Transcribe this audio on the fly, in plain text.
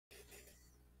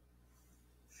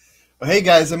Well, hey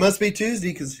guys, it must be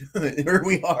Tuesday because here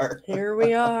we are. Here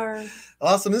we are.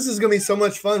 Awesome! This is going to be so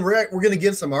much fun. We're going to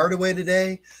give some art away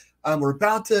today. We're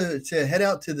about to head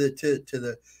out to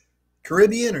the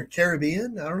Caribbean or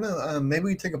Caribbean. I don't know. Maybe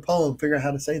we take a poll and figure out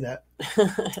how to say that.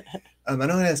 I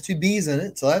know it has two B's in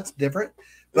it, so that's different.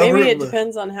 But Maybe it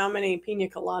depends on how many pina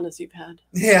coladas you've had.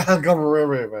 Yeah,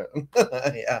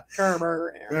 yeah.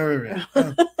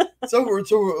 So we're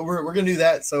gonna do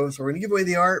that. So we're gonna give away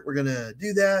the art. We're gonna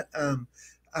do that.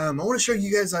 I want to show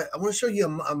you guys. I want to show you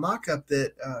a mock-up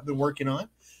that I've been working on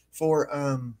for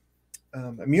a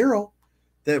mural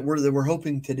that we're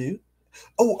hoping to do.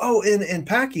 And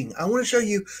packing. I want to show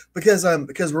you because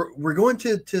we're going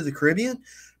to the Caribbean,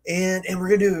 and we're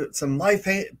gonna do some live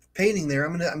painting there.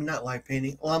 I'm not live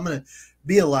painting. Well, I'm gonna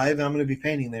be alive. And I'm gonna be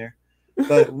painting there.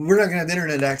 But we're not gonna have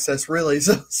internet access really.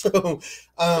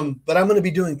 But I'm gonna be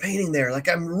doing painting there. Like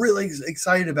I'm really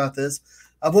excited about this.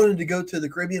 I've wanted to go to the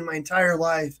Caribbean my entire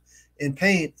life and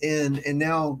paint, and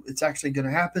now it's actually gonna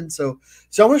happen. So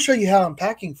I want to show you how I'm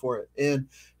packing for it, and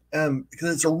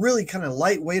because it's a really kind of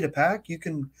light way to pack. You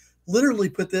can literally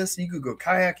put this. You could go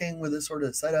kayaking with this sort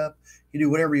of setup. You do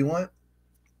whatever you want.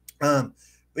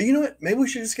 But you know what? Maybe we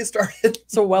should just get started.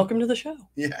 So welcome to the show.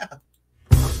 Yeah.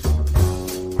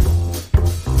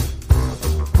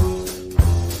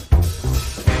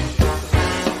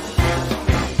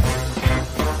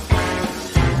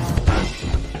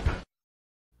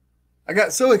 I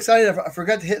got so excited I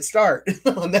forgot to hit start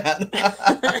on that.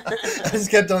 I just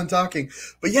kept on talking,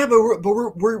 but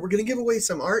we're gonna give away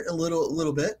some art a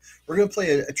little bit. We're gonna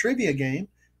play a trivia game,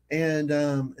 and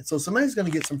so somebody's gonna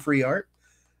get some free art.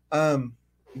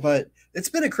 But it's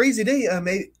been a crazy day.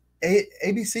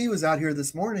 ABC was out here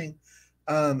this morning,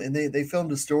 and they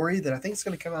filmed a story that I think is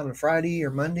gonna come out on Friday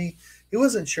or Monday. He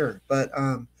wasn't sure, but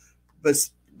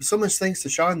so much thanks to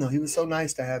Sean though. He was so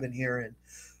nice to have in here, and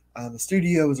the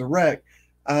studio was a wreck.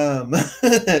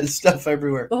 Stuff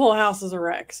everywhere. The whole house is a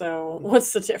wreck. So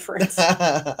what's the difference?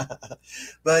 But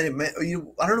I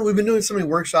don't know. We've been doing so many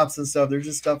workshops and stuff. There's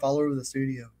just stuff all over the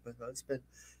studio. But it's been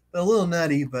a little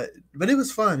nutty. But it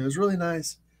was fun. It was really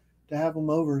nice to have them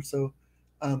over. So,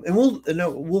 and we'll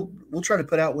try to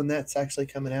put out when that's actually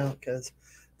coming out because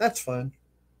that's fun.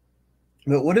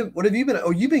 But what have you been?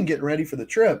 Oh, you've been getting ready for the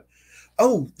trip.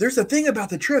 Oh, there's a thing about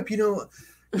the trip.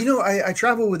 I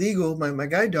travel with Eagle, my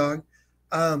guide dog,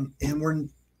 and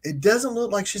it doesn't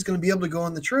look like she's going to be able to go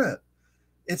on the trip.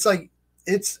 It's like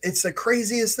it's the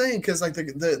craziest thing because like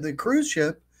the cruise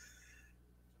ship,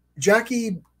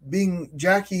 Jackie being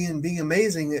Jackie and being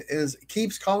amazing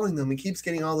keeps calling them and keeps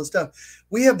getting all the stuff.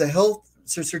 We have the health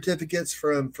certificates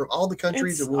from all the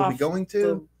countries that we'll be going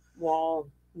to. Wall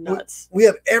nuts. We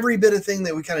have every bit of thing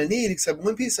that we kind of need except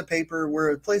one piece of paper where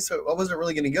a place I wasn't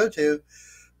really going to go to.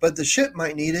 But the ship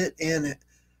might need it, and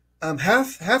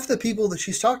half the people that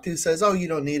she's talked to says, "Oh, you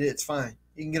don't need it; it's fine.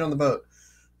 You can get on the boat."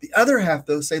 The other half,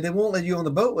 though, say they won't let you on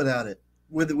the boat without it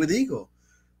with Eagle.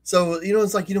 So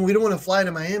it's like we don't want to fly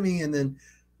to Miami and then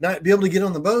not be able to get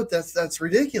on the boat. That's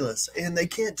ridiculous, and they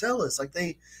can't tell us. Like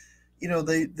they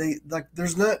like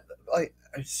there's not like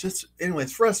it's just anyway.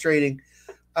 It's frustrating,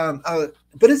 but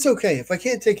it's okay if I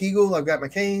can't take Eagle. I've got my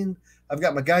cane. I've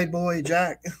got my guide boy,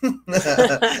 Jack,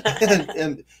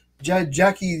 and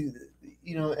Jackie,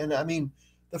 and I mean,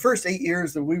 the first 8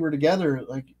 years that we were together,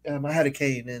 like I had a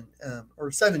cane, and or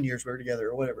 7 years we were together,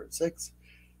 or whatever, 6,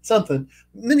 something,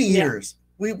 many years.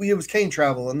 Yeah. It was cane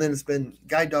travel, and then it's been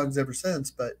guide dogs ever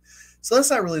since. But so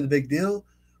that's not really the big deal.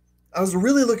 I was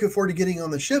really looking forward to getting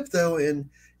on the ship though, and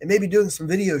maybe doing some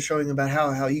videos showing about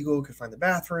how Eagle could find the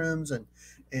bathrooms and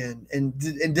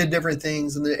did different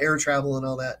things and the air travel and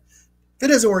all that. If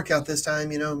it doesn't work out this time,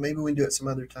 maybe we can do it some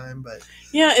other time. But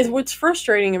yeah, what's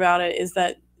frustrating about it is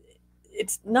that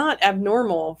it's not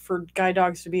abnormal for guide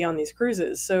dogs to be on these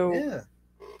cruises. So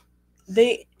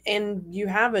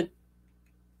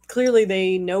clearly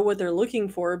they know what they're looking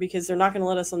for because they're not going to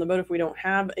let us on the boat if we don't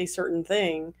have a certain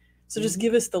thing. So just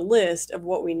give us the list of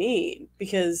what we need,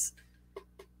 because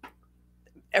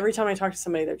every time I talk to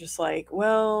somebody, they're just like,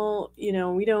 well,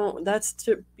 we don't, that's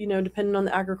to, depending on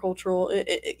the agricultural,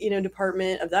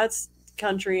 department of that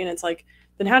country. And it's like,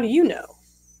 then how do you know?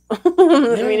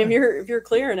 I mean, if you're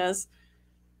clearing us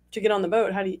to get on the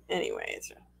boat, how do you,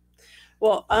 anyways.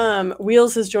 Well,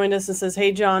 Wheels has joined us and says,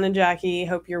 hey, John and Jackie,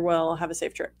 hope you're well. Have a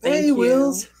safe trip. Thank you.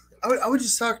 Wheels. I was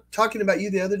just talking about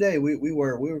you the other day. We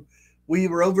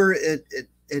were over at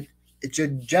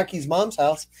Jackie's mom's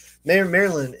house,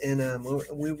 Maryland, and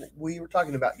we were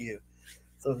talking about you.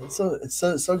 So it's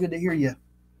so good to hear you.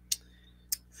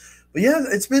 But yeah,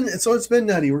 it's been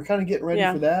nutty. We're kind of getting ready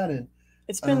for that, and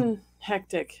it's been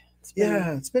hectic.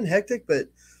 It's been hectic, but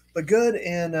but good,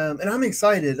 and I'm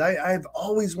excited. I've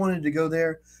always wanted to go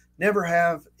there, never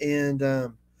have,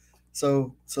 and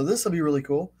so this will be really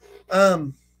cool.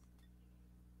 Um,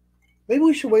 Maybe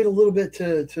we should wait a little bit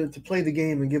to play the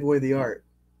game and give away the art.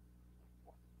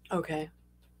 Okay.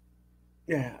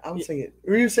 Yeah, I was thinking.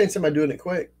 Were you saying something about doing it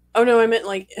quick? Oh no, I meant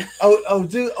like.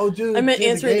 Do. I meant do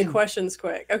answering the game. questions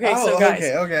quick. Okay, Oh, so guys,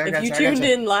 okay. if you tuned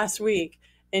in last week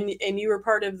and you were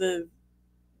part of the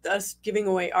us giving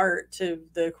away art to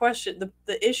the question,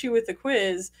 the issue with the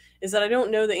quiz is that I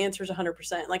don't know the answers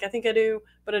 100%. Like I think I do,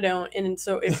 but I don't. And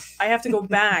so if I have to go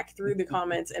back through the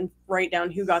comments and write down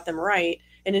who got them right,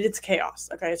 and it's chaos.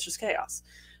 Okay, it's just chaos.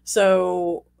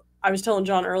 So I was telling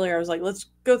John earlier, I was like, let's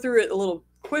go through it a little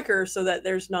quicker so that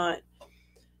there's not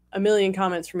a million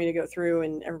comments for me to go through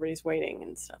and everybody's waiting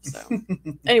and stuff. So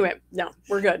anyway, no,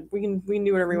 we're good. We can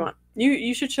do whatever you want.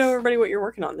 You should show everybody what you're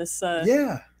working on. This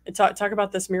yeah. And talk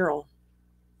about this mural.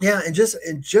 Yeah, and just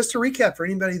to recap for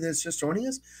anybody that's just joining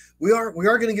us, we are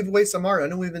going to give away some art. I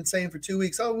know we've been saying for 2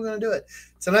 weeks, oh, we're going to do it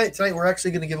tonight. Tonight we're actually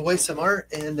going to give away some art,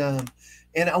 and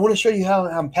I want to show you how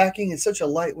I'm packing. It's such a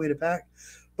light way to pack,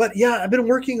 but yeah, I've been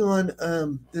working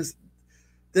on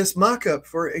this mock-up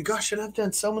for it. Gosh, and I've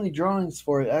done so many drawings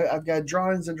for it. I've got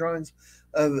drawings and drawings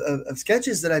of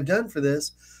sketches that I've done for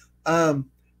this.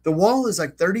 The wall is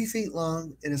like 30 feet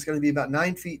long, and it's going to be about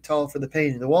 9 feet tall for the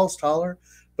painting. The wall's taller,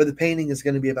 but the painting is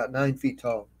going to be about 9 feet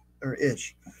tall, or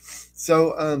ish.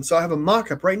 So I have a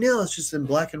mock-up. Right now, it's just in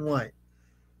black and white.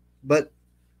 But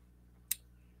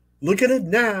look at it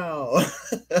now.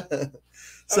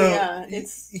 So yeah,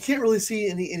 you can't really see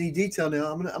any detail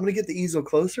now. I'm gonna get the easel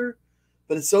closer,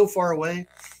 but it's so far away.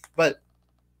 But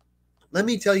let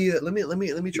me tell you. Let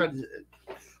me try to.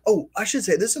 Oh, I should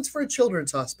say this is for a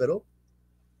children's hospital.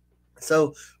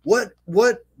 So what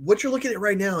you're looking at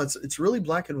right now, it's really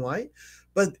black and white,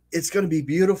 but it's going to be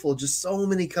beautiful. Just so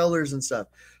many colors and stuff.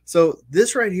 So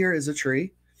this right here is a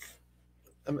tree.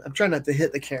 I'm trying not to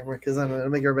hit the camera because I'm going to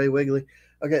make everybody wiggly.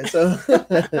 Okay, so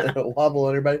wobble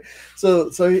on everybody.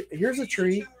 So here's a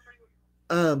tree,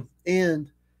 and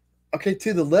okay,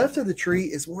 to the left of the tree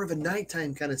is more of a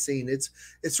nighttime kind of scene. It's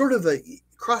sort of a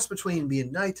cross between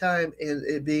being nighttime and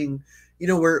it being,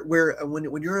 where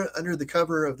when you're under the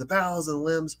cover of the boughs and the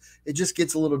limbs, it just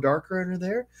gets a little darker under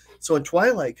there. So when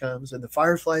twilight comes and the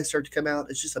fireflies start to come out,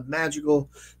 it's just a magical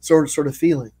sort of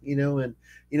feeling, and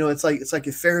it's like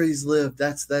if fairies lived,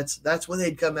 that's when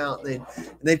they'd come out and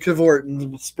they'd cavort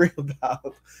and spring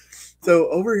about. So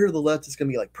over here to the left is going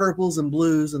to be like purples and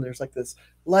blues, and there's like this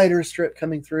lighter strip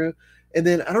coming through. And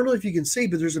then I don't know if you can see,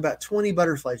 but there's about 20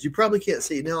 butterflies. You probably can't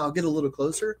see it now. I'll get a little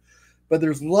closer. But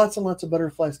there's lots and lots of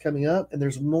butterflies coming up, and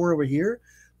there's more over here.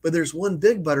 But there's one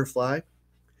big butterfly.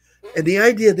 And the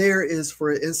idea there is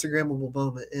for an Instagrammable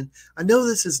moment. And I know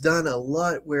this is done a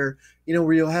lot where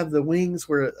you'll have the wings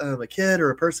where a kid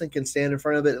or a person can stand in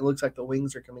front of it. And it looks like the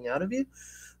wings are coming out of you,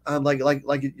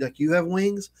 like you have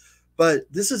wings. But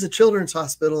this is a children's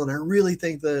hospital, and I really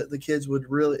think the kids would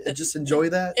really just enjoy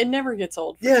that. It never gets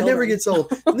old. Yeah, it never gets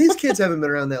old. And these kids haven't been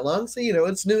around that long, so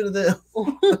it's new to them.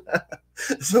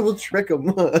 So we'll trick them.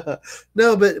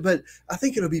 No, but I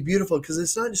think it'll be beautiful because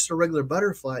it's not just a regular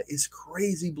butterfly. It's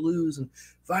crazy blues and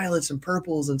violets and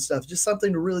purples and stuff. Just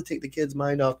something to really take the kids'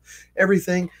 mind off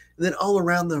everything. And then all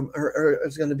around them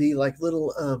is going to be like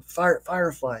little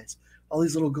fireflies. All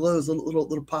these little glows,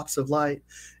 little pops of light,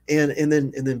 and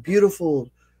then beautiful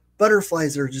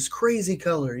butterflies that are just crazy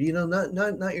color.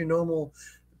 Not your normal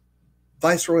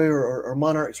viceroy or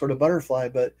monarch sort of butterfly,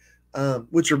 but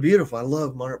which are beautiful. I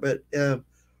love monarch,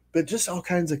 but just all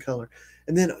kinds of color.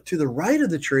 And then to the right of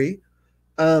the tree,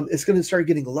 it's going to start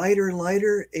getting lighter and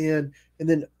lighter, and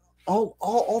then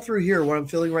all through here, what I'm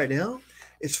feeling right now,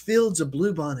 is fields of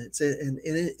bluebonnets and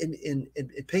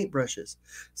paintbrushes.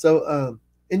 So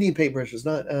Indian paintbrushes,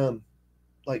 not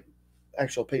like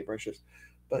actual paintbrushes,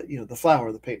 but the flower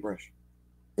of the paintbrush.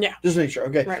 Yeah. Just make sure.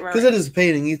 Okay. Right. Because it is a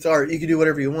painting, it's art. You can do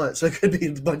whatever you want. So it could be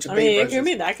a bunch of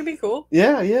paintbrushes. That could be cool.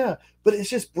 Yeah. But it's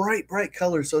just bright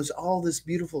colors. So it's all this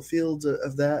beautiful fields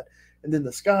of that. And then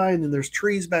the sky, and then there's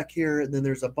trees back here, and then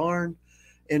there's a barn.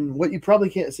 And what you probably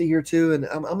can't see here too, and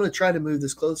I'm going to try to move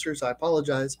this closer, so I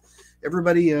apologize.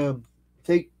 Everybody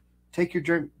take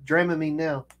your Dramamine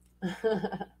now.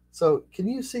 So can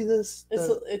you see this?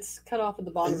 It's cut off at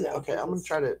the bottom. Okay, I'm gonna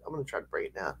try to bring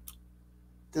it down.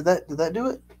 Did that do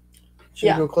it?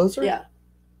 Should we go closer? Yeah.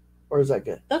 Or is that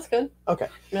good? That's good. Okay.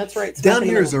 That's right. Down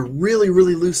here is a really,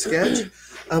 really loose sketch.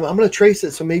 I'm gonna trace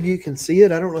it so maybe you can see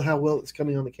it. I don't know how well it's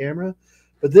coming on the camera,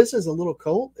 but this is a little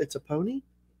colt. It's a pony.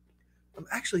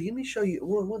 Actually, let me show you.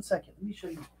 One second. Let me show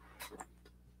you.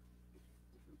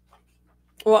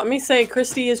 Well, let me say,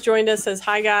 Christy has joined us, says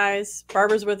hi, guys.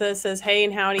 Barbara's with us, says hey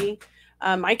and howdy.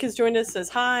 Mike has joined us, says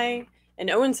hi. And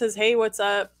Owen says, hey, what's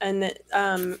up? And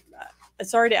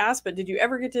sorry to ask, but did you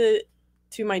ever get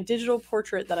to my digital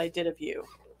portrait that I did of you?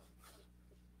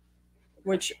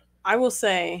 Which I will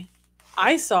say,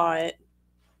 I saw it,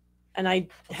 and I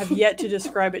have yet to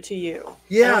describe it to you.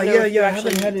 Yeah. I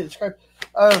haven't had it described.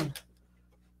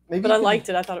 Maybe but I liked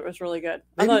it. I thought it was really good.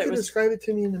 Maybe I thought you could describe it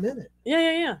to me in a minute.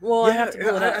 Yeah. Well, I have to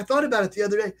pull it up. I thought about it the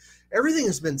other day. Everything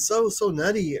has been so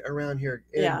nutty around here.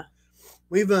 And yeah.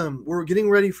 We're getting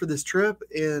ready for this trip,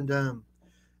 and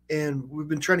we've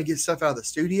been trying to get stuff out of the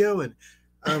studio, and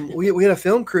we had a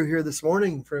film crew here this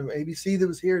morning from ABC that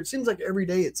was here. It seems like every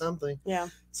day it's something. Yeah.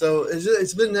 So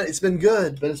it's been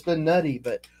good, but it's been nutty.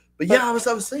 But yeah, I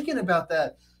was thinking about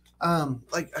that.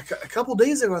 Like a couple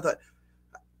days ago, I thought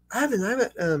I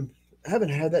haven't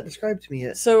had that described to me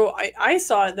yet. So I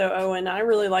saw it though, Owen. I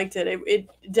really liked it. It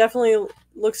definitely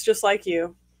looks just like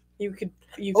you. You could.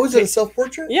 Is it a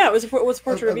self-portrait? Yeah, it was a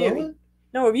portrait of you. Owen?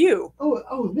 No, of you.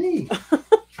 Oh, me.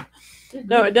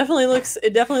 No, it definitely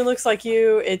looks like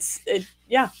you.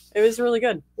 Yeah, it was really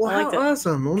good. Well, I liked how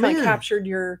awesome! Well, kind of captured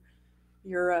your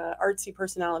artsy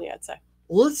personality, I'd say.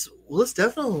 Well, let's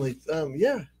definitely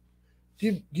yeah.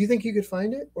 Do you think you could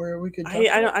find it, or we could?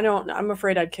 I don't. I'm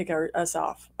afraid I'd kick us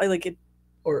off. I like it.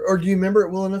 Or do you remember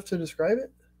it well enough to describe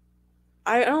it?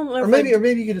 I don't know. Or maybe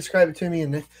you could describe it to me,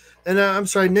 and I'm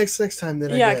sorry. Next time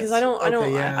then. Yeah, because I don't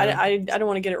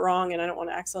want to get it wrong, and I don't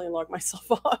want to accidentally log myself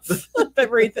off of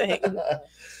everything.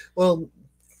 Well,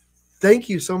 thank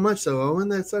you so much, though, Owen.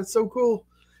 That's so cool.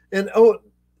 And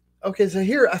okay. So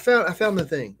here I found the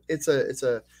thing. It's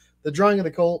the drawing of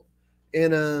the colt.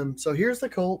 And so here's the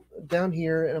colt down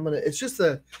here, and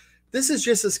this is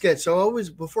just a sketch. So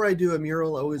before I do a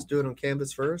mural, I always do it on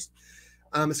canvas first.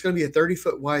 It's going to be a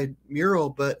 30-foot wide mural,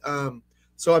 but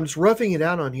so I'm just roughing it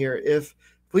out on here. If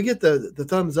we get the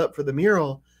thumbs up for the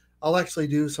mural, I'll actually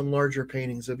do some larger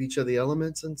paintings of each of the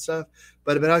elements and stuff.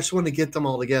 But I just want to get them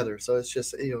all together. So it's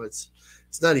just it's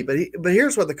nutty. But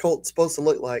here's what the colt's supposed to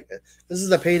look like. This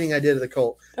is a painting I did of the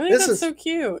colt. I think that's so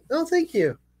cute. Oh, thank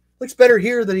you. Looks better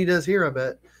here than he does here, I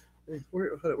bet.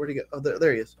 Where'd he go? Oh,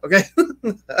 there he is. Okay.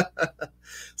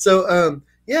 So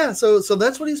yeah, so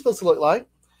that's what he's supposed to look like.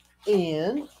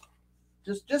 And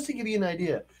just to give you an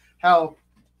idea how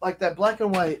like that black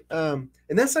and white, and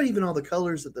that's not even all the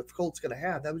colors that the colt's gonna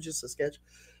have. That was just a sketch.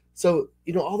 So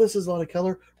all this is a lot of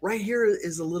color. Right here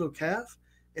is a little calf,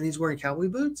 and he's wearing cowboy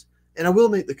boots. And I will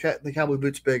make the cowboy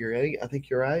boots bigger. I think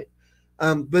you're right.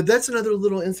 But that's another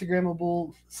little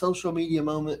Instagrammable social media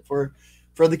moment for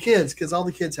the kids, because all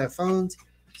the kids have phones.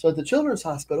 So at the children's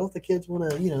hospital, if the kids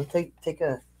want to, take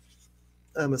a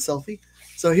selfie.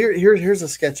 So here's a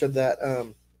sketch of that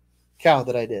cow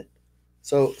that I did.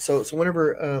 So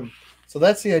whenever so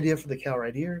that's the idea for the cow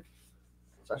right here.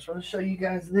 So I just want to show you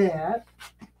guys that.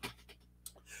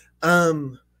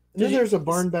 There's a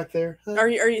barn back there. Huh? Are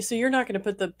you? So you're not going to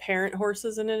put the parent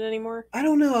horses in it anymore? I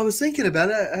don't know. I was thinking about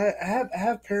it. I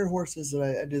have parent horses that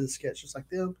I do the sketch just like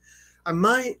them. I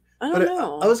might. I don't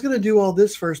know. I was going to do all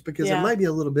this first because I might be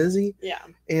a little busy. Yeah.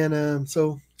 And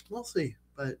so we'll see.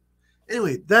 But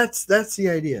anyway, that's the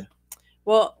idea.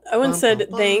 Well, Owen said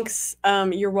thanks.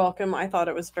 You're welcome. I thought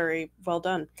it was very well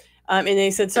done. And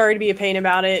they said sorry to be a pain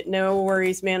about it. No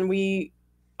worries, man. We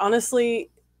honestly.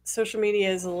 Social media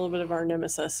is a little bit of our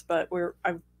nemesis, but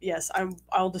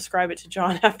I'll describe it to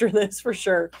John after this for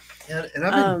sure.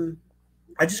 And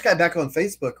I just got back on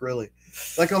Facebook, really.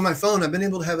 Like on my phone, I've been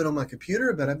able to have it on my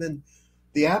computer, but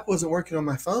the app wasn't working on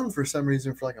my phone for some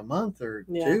reason for like a month or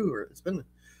two, or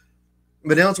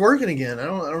but now it's working again. I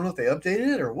don't know if they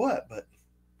updated it or what, but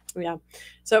yeah.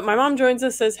 So my mom joins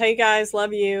us, says, "Hey guys,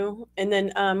 love you." And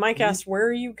then Mike asked, "Where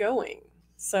are you going?"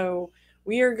 So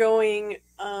we are going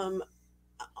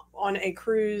on a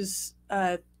cruise.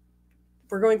 We're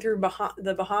going through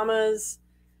the Bahamas,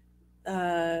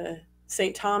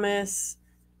 St. Thomas,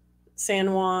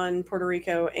 San Juan, Puerto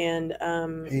Rico, and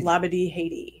Labadee,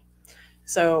 Haiti.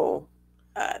 So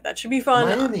that should be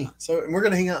fun. Miami. So we're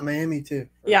going to hang out in Miami too.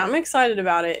 Yeah, I'm excited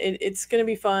about it. It's going to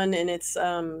be fun, and it's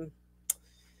going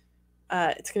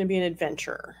to be an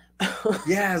adventure.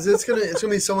 Yeah, it's gonna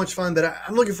be so much fun. But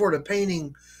I'm looking forward to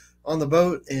painting on the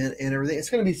boat and everything.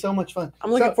 It's going to be so much fun. I'm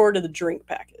looking forward to the drink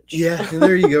package. Yeah,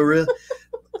 there you go, really.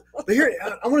 But here,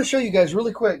 I want to show you guys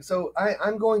really quick. So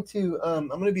I'm going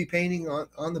to be painting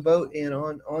on the boat and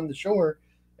on the shore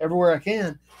everywhere I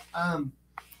can.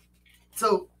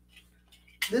 So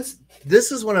this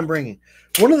is what I'm bringing.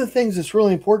 One of the things that's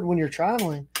really important when you're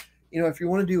traveling, if you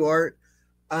want to do art,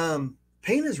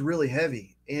 paint is really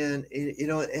heavy, and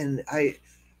and I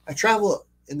travel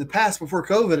in the past before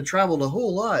COVID, I traveled a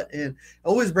whole lot and I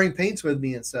always bring paints with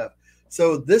me and stuff.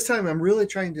 So this time I'm really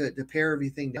trying to pare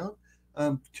everything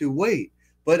down to weight,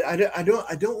 but I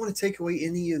don't want to take away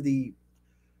any of the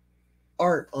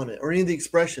art on it or any of the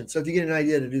expression. So if you get an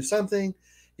idea to do something,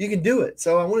 you can do it.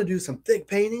 So I want to do some thick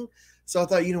painting. So I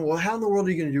thought, well, how in the world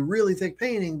are you going to do really thick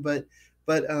painting, but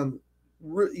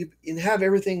and have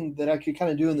everything that I could kind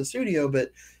of do in the studio,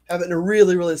 but have it in a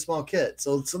really, really small kit.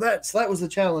 So that was the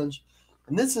challenge.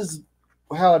 And this is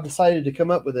how I decided to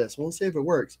come up with this. We'll see if it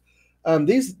works.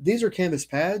 These are canvas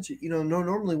pads.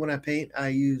 Normally when I paint, I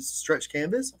use stretch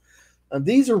canvas.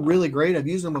 These are really great. I've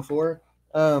used them before.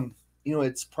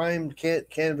 It's primed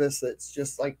canvas that's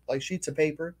just like sheets of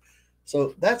paper.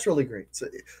 So that's really great. So,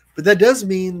 but that does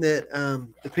mean that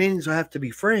the paintings will have to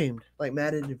be framed, like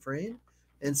matted and framed,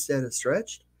 instead of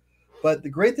stretched. But the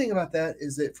great thing about that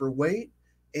is that for weight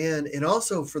and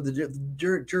also for the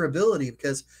durability,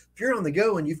 because if you're on the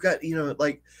go and you've got, I'm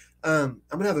going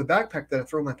to have a backpack that I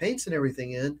throw my paints and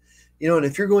everything in, and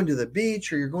if you're going to the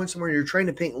beach or you're going somewhere and you're trying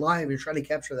to paint live, you're trying to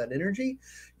capture that energy,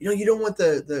 you don't want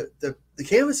the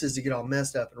canvases to get all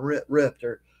messed up and ripped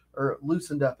or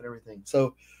loosened up and everything.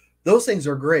 So those things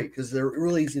are great because they're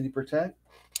really easy to protect.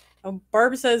 Oh,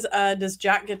 Barb says, does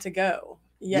Jack get to go?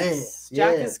 Yes,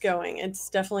 Jack is going. It's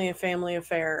definitely a family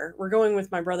affair. We're going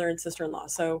with my brother and sister-in-law,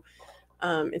 so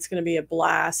it's going to be a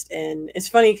blast. And it's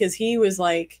funny because he was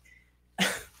like,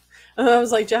 I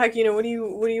was like, Jack, what do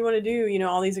you want to do?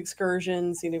 All these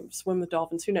excursions, swim with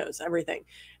dolphins, who knows, everything.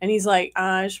 And he's like,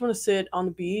 I just want to sit on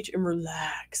the beach and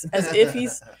relax, as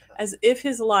if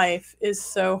his life is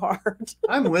so hard.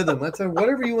 I'm with him. Let's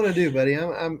whatever you want to do, buddy.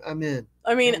 I'm in.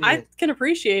 I mean, I can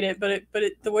appreciate it, but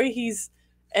the way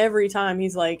every time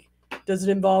he's like, does it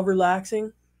involve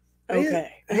relaxing?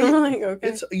 Okay. I'm like,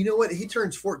 okay. You know what? He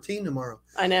turns 14 tomorrow.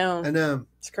 I know. And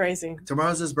it's crazy.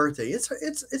 Tomorrow's his birthday.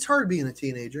 It's hard being a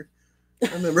teenager.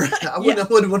 I remember I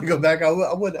wouldn't want to go back. I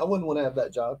wouldn't want to have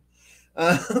that job.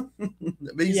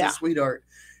 But he's a sweetheart.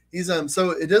 He's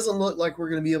so it doesn't look like we're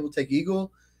going to be able to take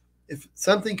Eagle. If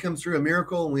something comes through, a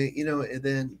miracle, and we, and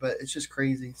then, but it's just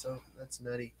crazy. So that's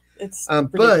nutty. It's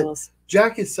ridiculous. But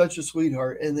Jack is such a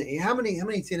sweetheart, and how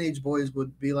many teenage boys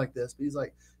would be like this? But he's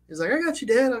like, I got you,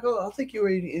 Dad. I'll take you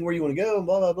where you want to go, and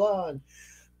blah blah blah. And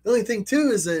the only thing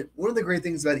too is that one of the great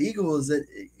things about Eagle is that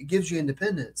it gives you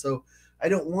independence. So I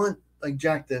don't want like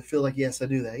Jack to feel like he has to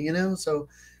do that, So,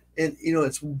 and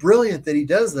it's brilliant that he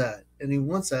does that and he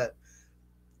wants that.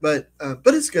 But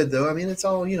it's good though. I mean, it's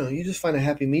all you just find a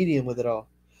happy medium with it all.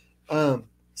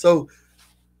 So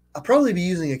I'll probably be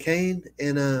using a cane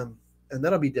and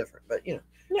that'll be different. But hey,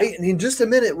 in just a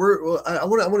minute, I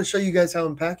want to show you guys how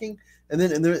I'm packing, and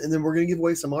then we're gonna give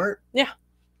away some art. Yeah.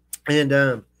 And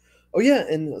and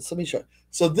let me show you.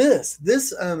 So this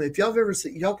if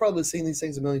y'all probably seen these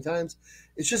things a million times.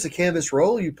 It's just a canvas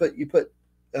roll. You put your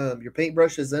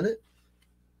paintbrushes in it.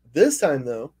 This time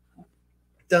though,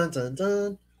 dun dun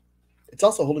dun, it's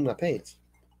also holding my paints.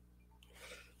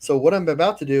 So what I'm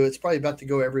about to do, it's probably about to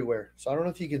go everywhere. So I don't know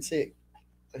if you can see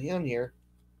it on here,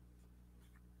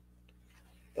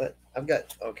 but I've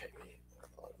got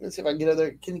Let's see if I can get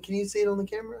other. Can you see it on the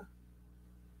camera?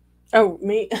 Oh,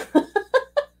 me.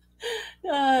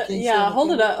 Yeah,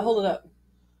 hold it up.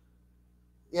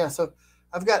 Yeah, so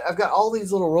I've got all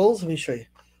these little rolls. Let me show you.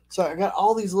 So I got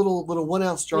all these little 1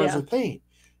 ounce jars of paint.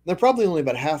 They're probably only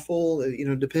about half full,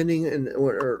 depending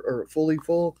or fully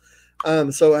full.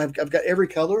 So I've got every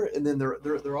color, and then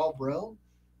they're all brown.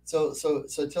 So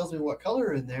it tells me what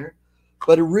color in there,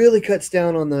 but it really cuts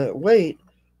down on the weight.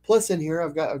 Plus in here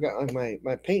I've got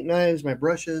my paint knives, my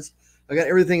brushes. I got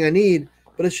everything I need,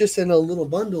 but it's just in a little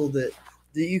bundle that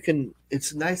you can.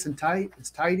 It's nice and tight.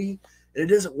 It's tidy, and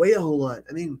it doesn't weigh a whole lot.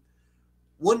 I mean,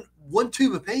 one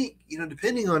tube of paint,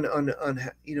 depending on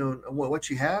what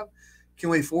you have, can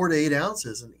weigh 4 to 8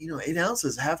 ounces, and 8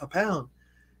 ounces, half a pound.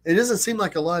 It doesn't seem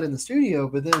like a lot in the studio,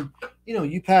 but then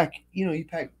you pack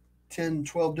 10,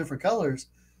 12 different colors,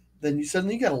 then you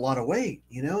suddenly got a lot of weight,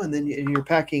 and then you're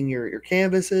packing your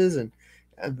canvases, and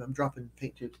I'm dropping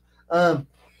paint tubes.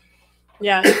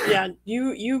 Yeah,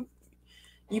 you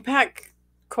pack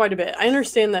quite a bit. I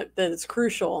understand that it's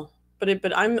crucial, but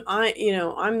I'm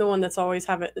the one that's always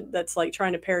that's like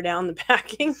trying to pare down the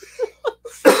packing.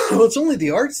 Well, it's only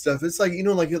the art stuff. It's like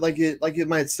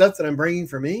my stuff that I'm bringing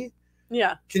for me.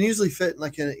 Yeah, can usually fit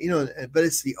but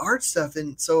it's the art stuff,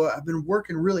 and so I've been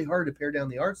working really hard to pare down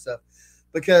the art stuff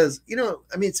because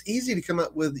it's easy to come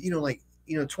up with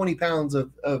 20 pounds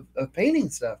of painting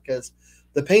stuff because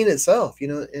the paint itself,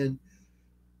 and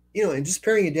and just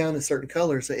paring it down to certain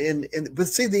colors. But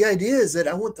see, the idea is that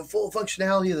I want the full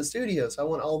functionality of the studio, so I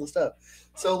want all the stuff.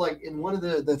 So like in one of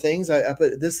the things I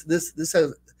put this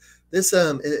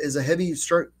is a heavy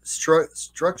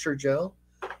structure gel.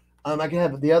 I can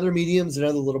have the other mediums and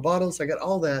other little bottles. I got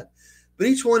all that, but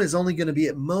each one is only going to be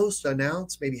at most an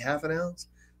ounce, maybe half an ounce.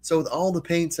 So with all the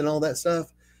paints and all that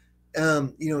stuff,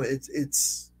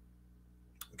 it's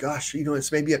gosh,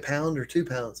 it's maybe a pound or 2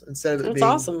 pounds instead of it That's being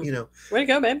awesome. Way to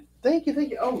go, babe. Thank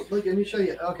you. Oh, look, let me show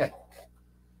you. Okay.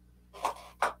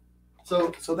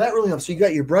 So that really helps. So you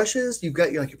got your brushes, you've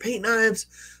got your paint knives,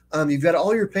 you've got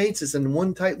all your paints. It's in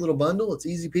one tight little bundle. It's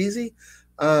easy peasy.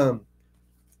 And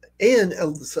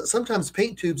sometimes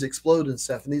paint tubes explode and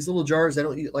stuff. And these little jars, I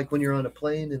don't use, like when you're on a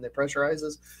plane and it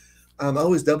pressurizes. I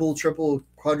always double, triple,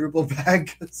 quadruple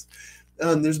bag.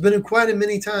 There's been quite a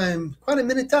minute time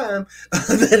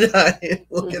that I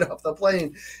will get off the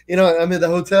plane. I'm at the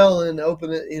hotel and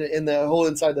open it, and the whole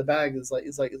inside the bag is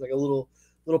like a little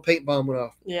paint bomb went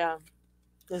off. Yeah,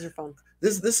 those are fun.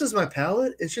 This is my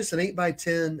palette. It's just an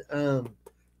 8x10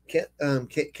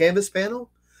 canvas panel,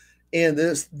 and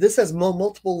this has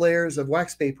multiple layers of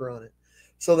wax paper on it.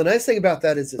 So the nice thing about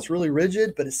that is it's really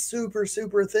rigid, but it's super,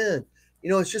 super thin.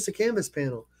 It's just a canvas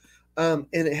panel. And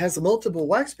it has multiple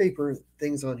wax paper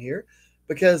things on here,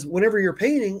 because whenever you're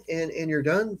painting and you're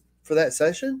done for that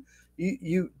session,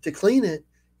 you to clean it,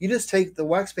 you just take the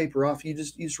wax paper off. You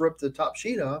just rip the top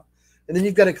sheet off, and then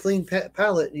you've got a clean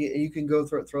palette, and you can go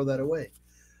throw that away.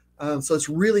 So it's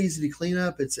really easy to clean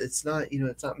up. It's not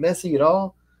it's not messy at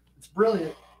all. It's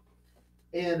brilliant.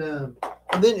 And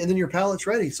then your palette's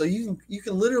ready. So you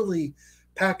can literally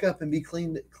pack up and be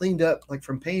cleaned up like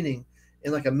from painting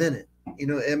in like a minute.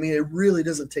 It really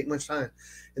doesn't take much time.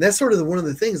 And that's sort of one of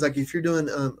the things, like if you're doing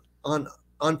on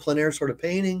plein air sort of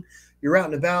painting, you're out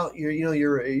and about, you're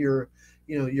in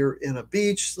a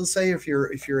beach, let's say, if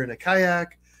you're in a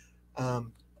kayak,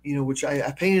 which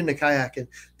I painted in a kayak, and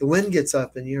the wind gets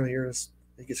up and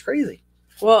it gets crazy.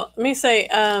 Well, let me say,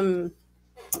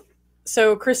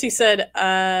 so Chrissy said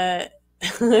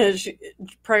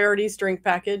priorities drink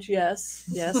package. Yes,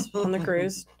 on the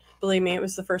cruise. Believe me, it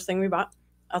was the first thing we bought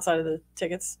outside of the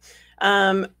tickets.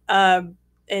 And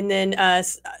then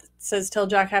says, tell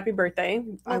Jack happy birthday.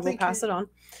 I will pass it on.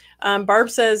 Barb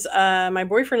says, my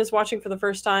boyfriend is watching for the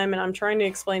first time, and I'm trying to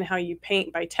explain how you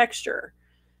paint by texture.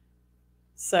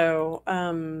 So,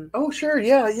 oh sure,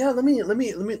 yeah. Let me.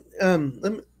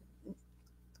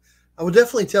 I will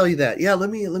definitely tell you that. Yeah, let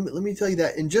me tell you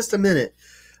that in just a minute.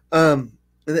 And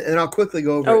I'll quickly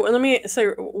go over. Oh, and let me say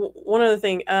one other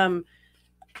thing.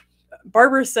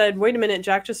 Barbara said, wait a minute,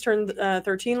 Jack just turned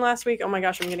 13 last week. Oh my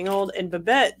gosh, I'm getting old. And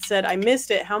Babette said, I missed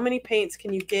it. How many paints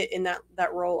can you get in that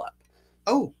roll up?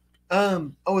 In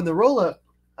the roll up,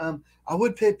 I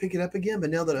would pick it up again,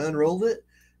 but now that I unrolled it,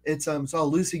 it's all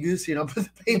loosey goosey, and I'll put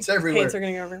the paints everywhere. Paints are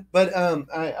getting over. But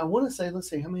I want to say, let's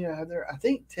see, how many I have there? I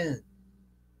think 10.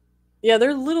 Yeah,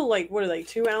 they're little, like, what are they,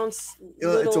 2 ounce?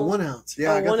 It's a 1 ounce.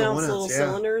 Yeah, I got 1 the ounce 1 ounce little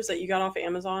cylinders that you got off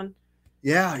Amazon.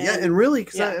 Yeah, and really,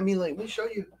 because I mean, like, let me show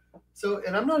you. So,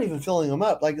 and I'm not even filling them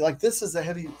up. Like this is a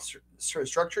heavy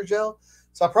structure gel,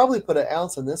 so I probably put an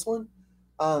ounce in this one,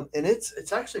 and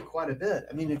it's actually quite a bit.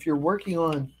 I mean, if you're working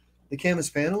on the canvas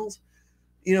panels,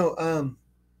 an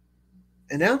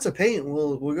ounce of paint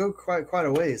will go quite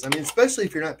a ways. I mean, especially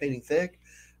if you're not painting thick.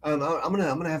 I'm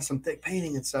gonna have some thick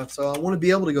painting and stuff, so I want to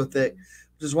be able to go thick,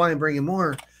 which is why I'm bringing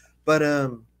more. But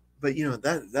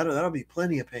that'll be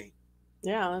plenty of paint.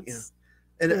 Yeah, that's.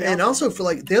 And also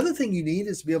for the other thing you need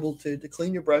is to be able to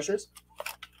clean your brushes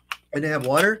and to have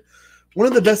water. One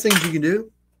of the best things you can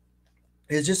do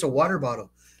is just a water bottle.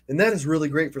 And that is really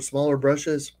great for smaller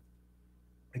brushes.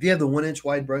 If you have the 1 inch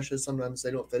wide brushes, sometimes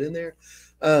they don't fit in there.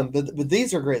 But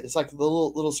these are great. It's like the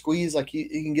little squeeze, like you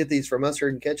can get these for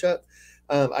mustard and ketchup.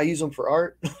 I use them for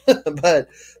art. But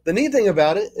the neat thing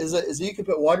about it is you can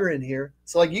put water in here.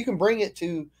 So like you can bring it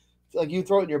to, like you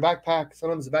throw it in your backpack.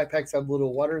 Sometimes the backpacks have a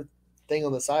little water thing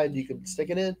on the side you can stick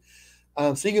it in,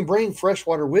 so you can bring fresh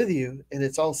water with you, and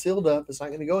it's all sealed up. It's not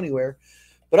going to go anywhere.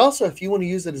 But also, if you want to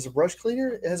use it as a brush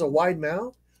cleaner, it has a wide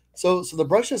mouth, so the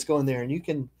brushes go in there, and you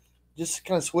can just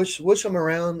kind of swish them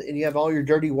around, and you have all your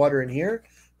dirty water in here.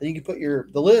 Then you can put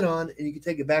the lid on, and you can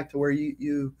take it back to where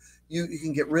you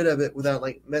can get rid of it without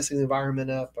like messing the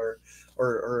environment up or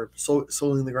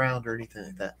soiling the ground or anything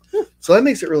like that. So that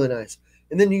makes it really nice.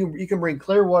 And then you can bring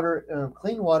clear water,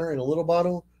 clean water in a little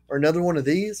bottle, or another one of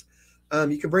these.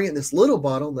 You can bring it in this little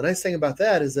bottle. The nice thing about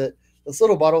that is that this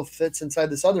little bottle fits inside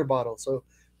this other bottle. So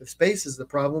if space is the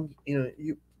problem,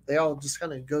 they all just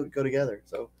kind of go together.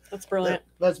 So that's brilliant.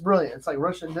 That's brilliant. It's like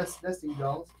Russian nesting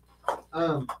dolls.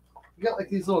 you got like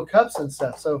these little cups and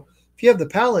stuff. So if you have the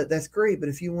palette, that's great. But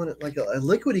if you want it like a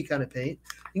liquidy kind of paint,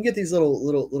 you can get these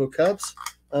little cups.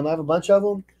 I have a bunch of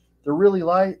them. They're really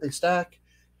light. They stack,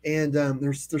 and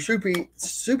they're super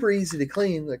easy to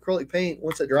clean. The acrylic paint,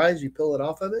 once it dries, you peel it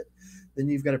off of it. Then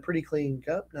you've got a pretty clean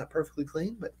cup. Not perfectly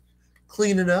clean, but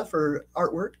clean enough for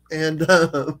artwork. And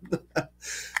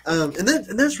and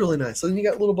that's really nice. So then you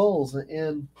got little bowls,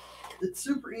 and it's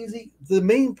super easy. The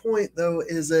main point though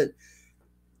is that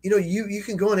you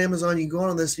can go on Amazon, you can go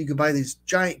on this, you can buy these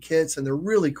giant kits, and they're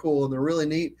really cool and they're really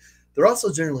neat. They're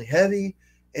also generally heavy,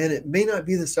 and it may not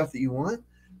be the stuff that you want,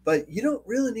 but you don't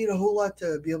really need a whole lot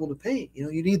to be able to paint.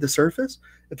 You need the surface.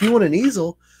 If you want an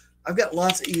easel, I've got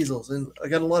lots of easels, and I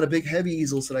got a lot of big heavy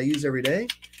easels that I use every day.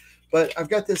 But I've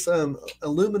got this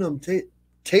aluminum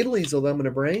table easel that I'm going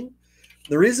to bring.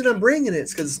 The reason I'm bringing it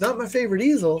is because it's not my favorite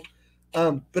easel,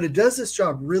 but it does this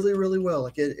job really, really well.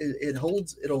 Like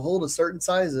it'll hold a certain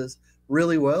sizes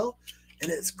really well,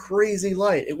 and it's crazy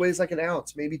light. It weighs like an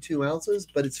ounce, maybe 2 ounces,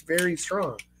 but it's very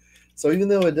strong. So even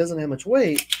though it doesn't have much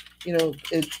weight,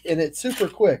 it's super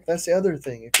quick. That's the other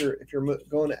thing. If you're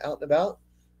going out and about,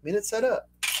 it's set up.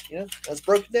 That's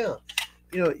broken down.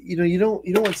 You don't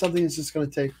want something that's just going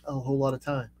to take a whole lot of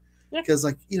time. Yeah. Because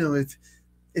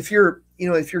if you're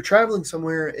traveling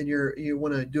somewhere and you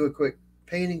want to do a quick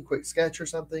painting, quick sketch or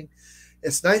something,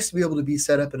 it's nice to be able to be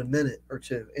set up in a minute or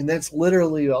two, and that's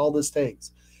literally all this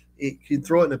takes. You can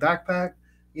throw it in a backpack,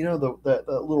 the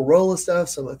little roll of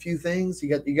stuff, a few things. You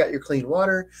got your clean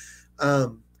water.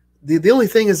 The only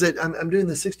thing is that I'm doing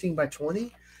the 16 by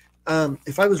 20.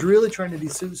 If I was really trying to be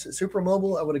super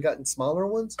mobile, I would have gotten smaller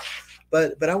ones,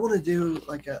 but I want to do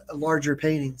like a larger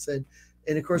paintings, and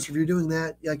of course if you're doing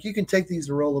that, like you can take these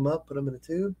and roll them up, put them in a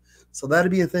tube, so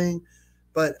that'd be a thing.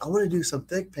 But I want to do some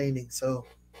thick painting, so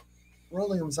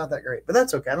rolling them is not that great, but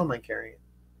that's okay. I don't mind carrying it.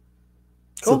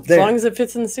 Cool. So as long as it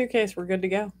fits in the suitcase, we're good to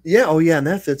go. Yeah. Oh yeah, and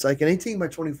that fits. Like an 18 by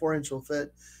 24 inch will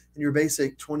fit in your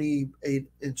basic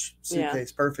 28-inch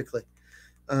suitcase perfectly.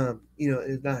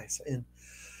 It's nice. And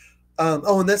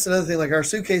and that's another thing. Like our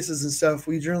suitcases and stuff,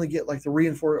 we generally get like the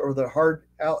reinforced or the hard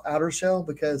outer shell,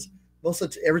 because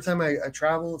every time I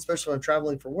travel, especially when I'm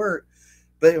traveling for work,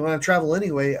 but when I travel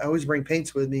anyway, I always bring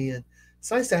paints with me, and it's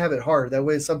nice to have it hard. That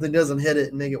way something doesn't hit it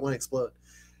and make it want to explode.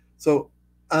 So,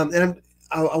 I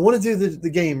want to do the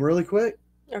game really quick.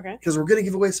 Okay. Because we're going to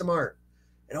give away some art,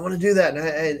 and I want to do that,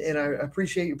 and I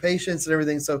appreciate your patience and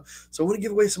everything. So I want to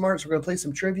give away some art. So we're going to play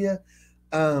some trivia.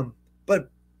 But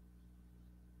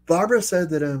Barbara said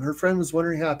that her friend was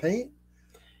wondering how I paint.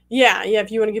 Yeah.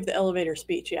 If you want to give the elevator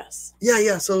speech, yes.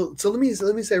 Yeah. So let me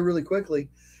say really quickly,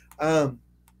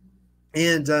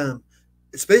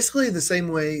 it's basically the same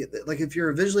way. Like if you're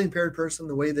a visually impaired person,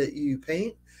 the way that you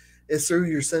paint is through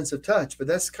your sense of touch, but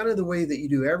that's kind of the way that you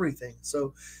do everything.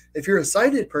 So if you're a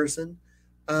sighted person,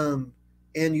 and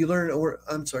you learn,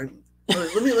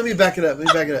 let me back it up.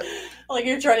 Like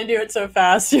you're trying to do it so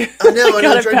fast. I know.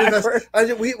 I'm trying to do fast.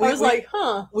 I was like,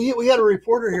 huh. We had a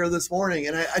reporter here this morning,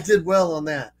 and I did well on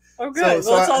that. Oh, good.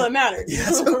 So that's all that matters. Yeah.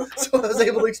 So I was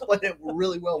able to explain it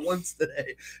really well once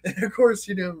today, and of course,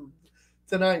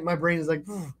 tonight my brain is like,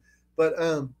 but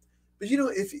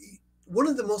if one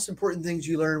of the most important things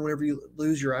you learn whenever you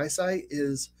lose your eyesight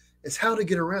is how to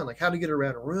get around, like how to get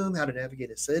around a room, how to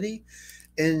navigate a city.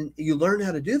 And you learn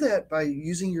how to do that by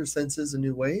using your senses in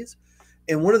new ways.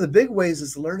 And one of the big ways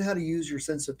is to learn how to use your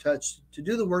sense of touch to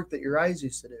do the work that your eyes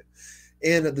used to do.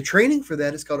 And the training for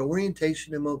that is called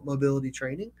orientation and mobility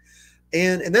training.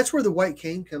 And that's where the white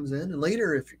cane comes in. And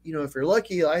later, if you're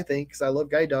lucky, I think, because I love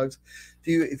guide dogs,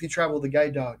 if you travel with a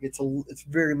guide dog, it's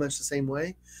very much the same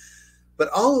way. But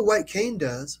all the white cane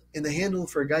does in the handle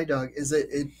for a guide dog is that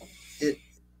it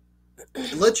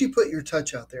lets you put your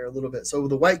touch out there a little bit. So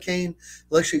with the white cane, it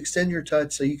lets you extend your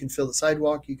touch so you can feel the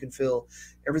sidewalk, you can feel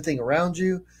everything around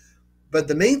you. But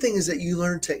the main thing is that you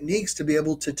learn techniques to be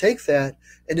able to take that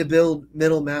and to build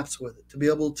mental maps with it, to be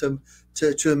able to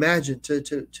imagine,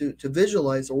 to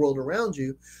visualize the world around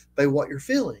you by what you're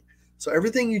feeling. So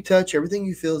everything you touch, everything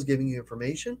you feel is giving you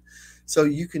information. So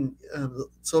you can,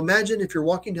 so imagine if you're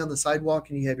walking down the sidewalk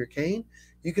and you have your cane,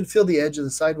 you can feel the edge of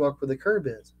the sidewalk where the curb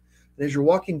is. And as you're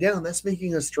walking down, that's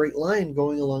making a straight line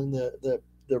going along the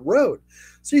road.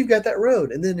 So you've got that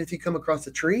road. And then if you come across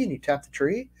a tree and you tap the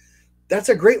tree, that's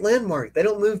a great landmark. They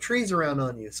don't move trees around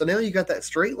on you. So now you got that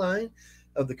straight line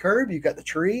of the curb. You've got the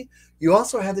tree. You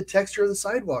also have the texture of the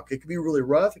sidewalk. It could be really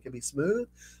rough. It could be smooth.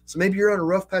 So maybe you're on a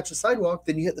rough patch of sidewalk.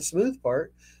 Then you hit the smooth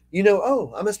part.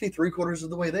 Oh, I must be 3/4 of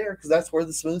the way there because that's where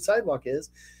the smooth sidewalk is.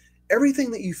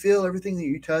 Everything that you feel, everything that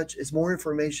you touch is more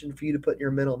information for you to put in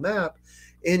your mental map.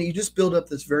 And you just build up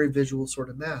this very visual sort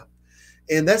of map.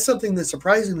 And that's something that's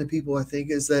surprising to people, I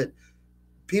think, is that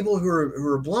people who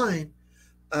are blind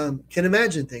can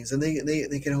imagine things, and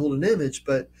they can hold an image,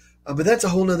 but that's a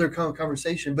whole nother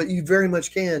conversation. But you very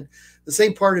much can. The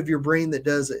same part of your brain that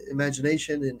does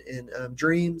imagination and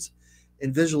dreams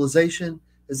and visualization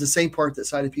is the same part that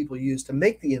sighted people use to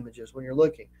make the images when you're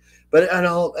looking. But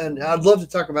and I'd love to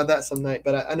talk about that some night.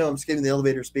 But I know I'm skipping the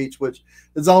elevator speech, which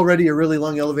is already a really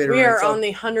long elevator. We ride, are on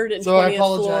the 120th so I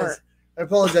apologize. floor. I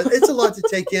apologize. It's a lot to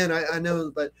take in. I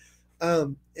know, but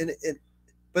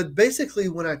but basically,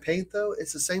 when I paint, though,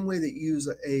 it's the same way that you use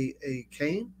a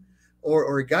cane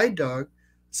or a guide dog.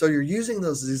 So you're using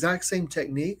those exact same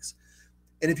techniques.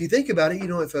 And if you think about it,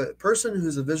 if a person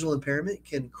who's a visual impairment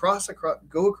can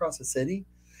go across a city,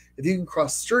 if you can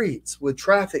cross streets with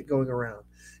traffic going around,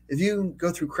 if you can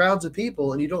go through crowds of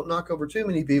people and you don't knock over too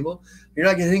many people, you're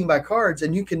not getting hit by cars,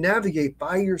 and you can navigate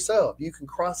by yourself, you can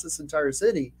cross this entire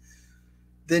city,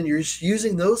 then you're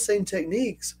using those same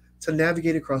techniques to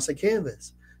navigate across a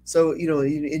canvas. So,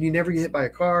 and you never get hit by a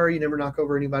car, you never knock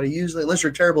over anybody usually, unless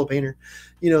you're a terrible painter,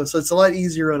 so it's a lot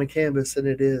easier on a canvas than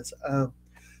it is.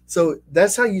 So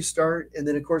that's how you start. And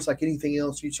then, of course, like anything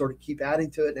else, you sort of keep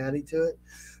adding to it and adding to it.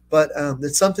 But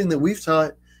it's something that we've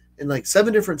taught in like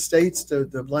 7 different states,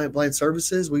 the blind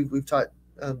services. We've taught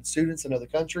students in other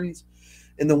countries.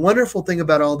 And the wonderful thing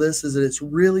about all this is that it's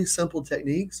really simple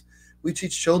techniques. We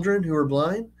teach children who are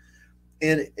blind,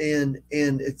 and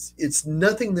it's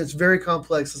nothing that's very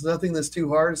complex. It's nothing that's too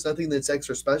hard. It's nothing that's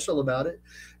extra special about it.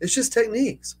 It's just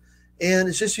techniques. And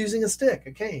it's just using a stick,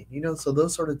 a cane, so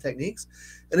those sort of techniques.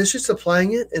 And it's just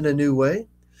applying it in a new way.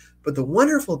 But the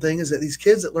wonderful thing is that these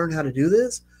kids that learn how to do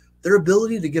this, their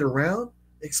ability to get around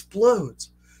explodes.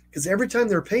 Because every time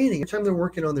they're painting, every time they're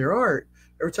working on their art,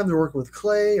 every time they're working with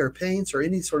clay or paints or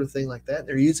any sort of thing like that,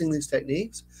 they're using these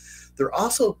techniques. They're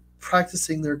also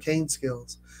practicing their cane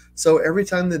skills. So every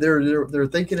time that they're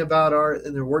thinking about art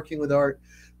and they're working with art,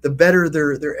 the better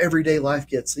their everyday life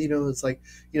gets. It's like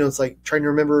trying to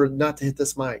remember not to hit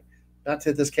this mic, not to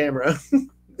hit this camera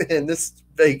in this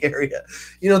big area.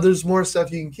 There's more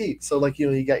stuff you can keep. So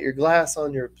you got your glass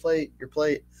on your plate,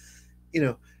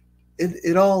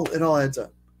 it all adds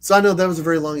up. So I know that was a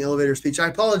very long elevator speech. I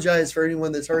apologize for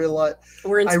anyone that's heard a lot.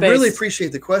 We're in space. I really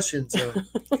appreciate the questions, though,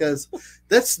 because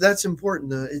that's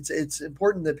important. It's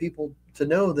important that people to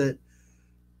know that,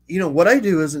 what I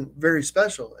do isn't very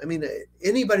special. I mean,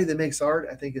 anybody that makes art,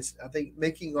 I think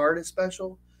making art is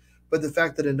special. But the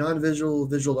fact that a non-visual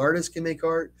visual artist can make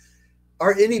art,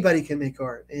 anybody can make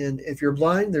art. And if you're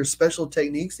blind, there's special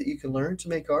techniques that you can learn to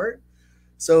make art.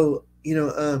 So,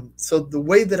 so the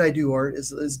way that I do art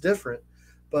is different.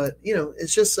 But,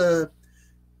 it's just, but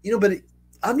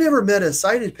I've never met a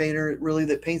sighted painter really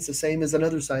that paints the same as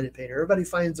another sighted painter. Everybody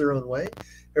finds their own way.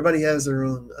 Everybody has their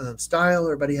own style.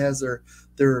 Everybody has their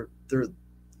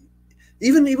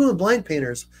even with blind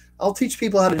painters, I'll teach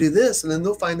people how to do this, and then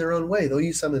they'll find their own way. They'll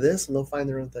use some of this, and they'll find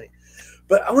their own thing.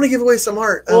 But I want to give away some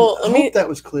art. I hope that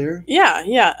was clear.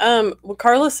 Yeah. Well,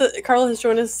 Carla has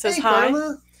joined us. Says hey,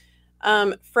 hi.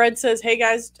 Carla. Fred says, "Hey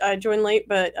guys, I joined late,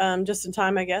 but just in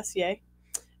time, I guess. Yay!"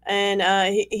 And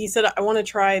he said, "I want to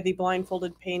try the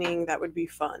blindfolded painting. That would be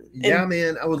fun." Yeah,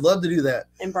 man, I would love to do that.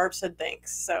 And Barb said,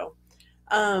 "Thanks." So,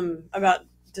 about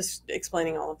just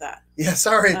explaining all of that. Yeah,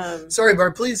 sorry,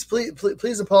 Barb.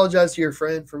 Please apologize to your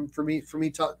friend for me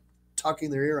talking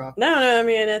their ear off. No. I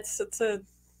mean, it's a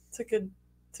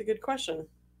good question.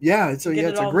 Yeah, it's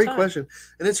a great question,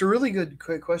 and it's a really good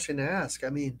question to ask. I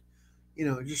mean,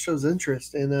 it just shows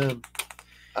interest and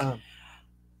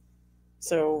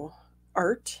So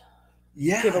art.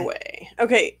 Yeah. Giveaway.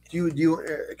 Okay. Do you?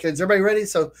 Okay, is everybody ready?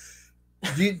 So,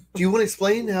 do you want to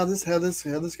explain how this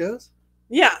goes?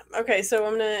 Yeah. Okay. So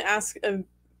I'm gonna ask.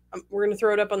 We're gonna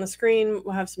throw it up on the screen.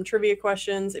 We'll have some trivia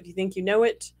questions. If you think you know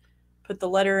it, put the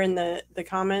letter in the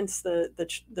comments.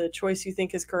 The choice you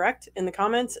think is correct in the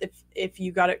comments. If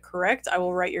you got it correct, I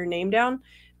will write your name down,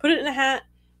 put it in a hat,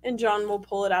 and John will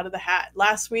pull it out of the hat.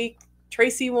 Last week,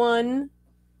 Tracy won.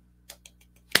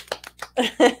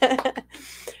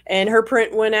 And her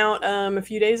print went out a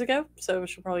few days ago, so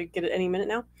she'll probably get it any minute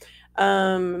now.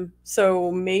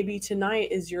 So maybe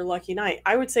tonight is your lucky night.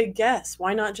 I would say guess.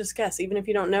 Why not just guess? Even if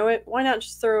you don't know it, why not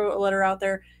just throw a letter out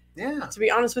there? Yeah. To be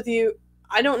honest with you,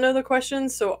 I don't know the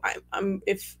questions, so I'm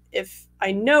if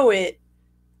I know it,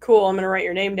 cool, I'm gonna write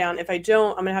your name down. If I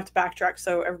don't, I'm gonna have to backtrack,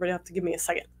 so everybody have to give me a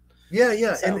second.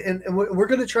 Yeah. So. And we're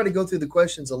gonna try to go through the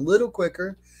questions a little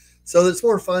quicker so that it's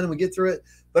more fun and we get through it.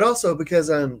 But also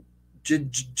because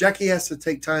Jackie has to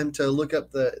take time to look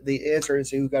up the answer and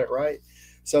see who got it right.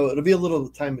 So it'll be a little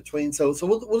time between. So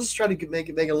we'll just try to make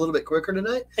it a little bit quicker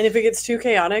tonight. And if it gets too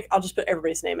chaotic, I'll just put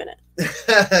everybody's name in it.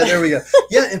 There we go.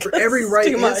 Yeah, and for every right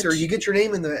Too answer, much. you get your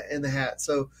name in the hat.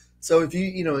 So if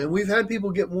and we've had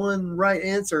people get one right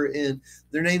answer and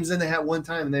their name's in the hat one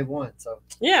time and they've won. So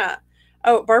Yeah.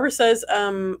 Oh, Barbara says,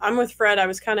 I'm with Fred. I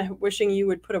was kind of wishing you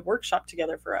would put a workshop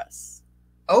together for us.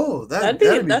 oh, That's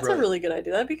brilliant. a really good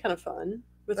idea. That'd be kind of fun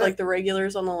with like the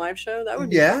regulars on the live show. That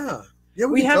would be yeah. Yeah,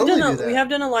 we can have totally done do that. we have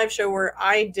done a live show where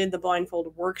I did the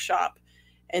blindfold workshop,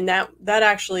 and that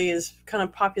actually is kind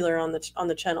of popular on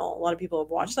the channel. A lot of people have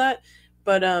watched that,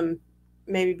 but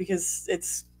maybe because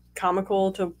it's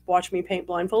comical to watch me paint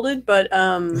blindfolded. But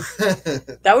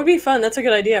that would be fun. That's a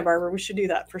good idea, Barbara. We should do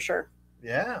that for sure.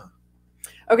 Yeah.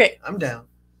 Okay. I'm down.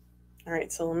 All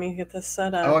right. So let me get this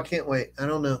set up. Oh, I can't wait. I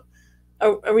don't know.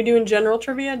 Oh, are we doing general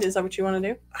trivia? Is that what you want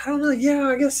to do? I don't know. Yeah,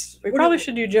 I guess We probably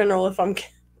should do general if I'm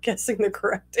guessing the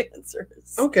correct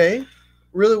answers. Okay.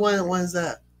 Really? Why is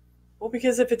that? Well,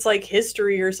 because if it's like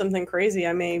history or something crazy,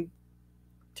 I may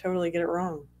totally get it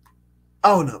wrong.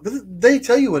 Oh no, but they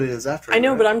tell you what it is after. I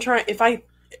know, right? but I'm trying.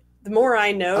 The more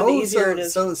I know, the easier it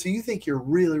is. So you think you're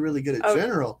really, really good at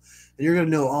general, and you're going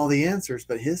to know all the answers,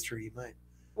 but history you might.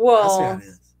 Well,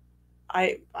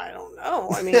 I don't know.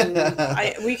 I mean,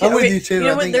 we can. I'm with you too. You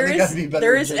know what? There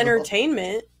is general.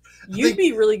 entertainment. You'd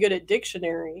be really good at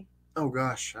dictionary. Oh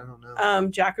gosh, I don't know.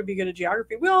 Jack would be good at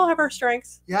geography. We all have our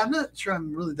strengths. Yeah, I'm not sure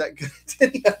I'm really that good at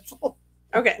any of them.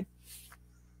 Okay,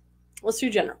 let's do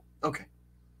general. Okay.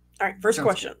 All right, first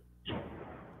question.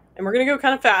 And we're going to go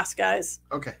kind of fast, guys.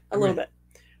 Okay. A little bit.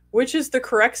 Which is the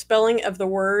correct spelling of the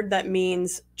word that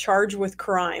means charge with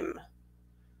crime?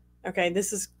 Okay,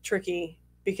 this is tricky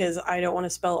because I don't want to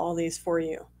spell all these for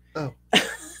you. Oh.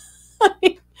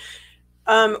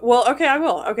 Well, okay, I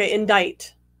will. Okay,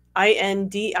 indict.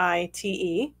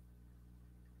 INDITE.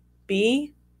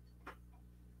 B.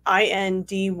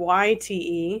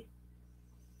 INDYTE.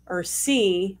 Or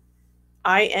C.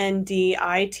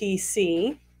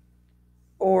 INDITC.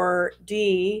 Or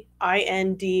D.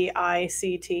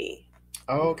 INDICT.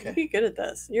 Oh, okay. You'd be good at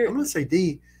this. I'm gonna say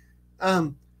D.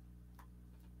 But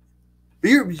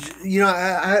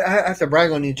I have to brag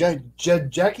on you,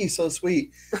 Jackie's so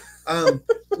sweet.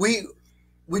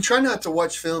 We try not to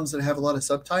watch films that have a lot of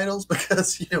subtitles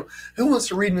because who wants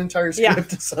to read an entire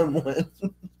script to someone?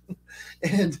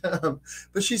 And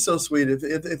but she's so sweet.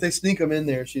 If they sneak them in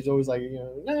there, she's always like,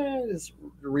 just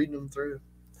reading them through.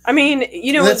 I mean,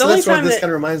 the only that's time what this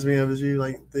kind of reminds me of is you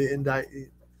like the indict.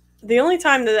 The only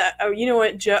time that you know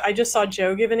what, Joe, I just saw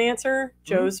Joe give an answer.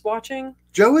 Joe's watching.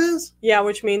 Joe is? Yeah,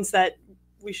 which means that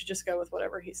we should just go with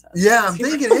whatever he says. Yeah, I'm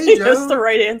thinking, hey, Joe. That's the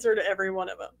right answer to every one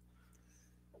of them.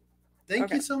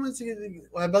 Thank you so much.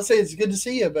 Well, I'm about to say it's good to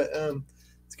see you, but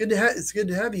it's good to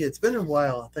have you. It's been a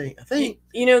while, I think.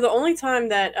 The only time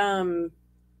that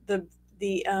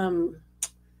the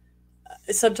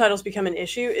subtitles become an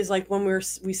issue is like when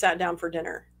we sat down for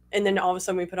dinner. And then all of a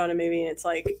sudden we put on a movie and it's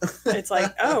like,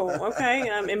 oh, okay.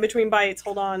 In between bites,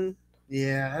 hold on.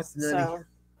 Yeah, that's nutty. So,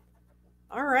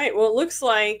 all right. Well, it looks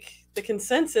like the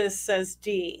consensus says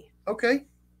D. Okay.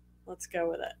 Let's go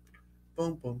with it.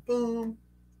 Boom, boom, boom.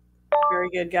 Very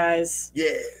good, guys.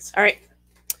 Yes. All right.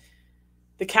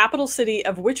 The capital city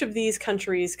of which of these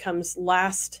countries comes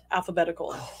last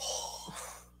alphabetical?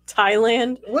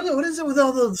 Thailand. What is it with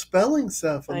all the spelling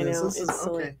stuff on this? I know, it's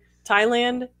silly. Okay.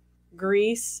 Thailand,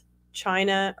 Greece,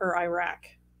 China, or Iraq?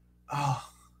 Oh,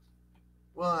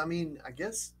 well, I mean, I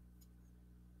guess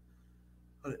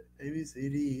A, B, C,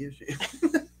 D, E, F, G.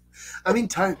 I mean,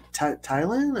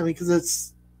 Thailand. I mean,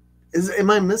 because am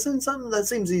I missing something? That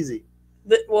seems easy.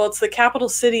 Well, it's the capital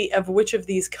city of which of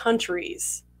these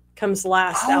countries comes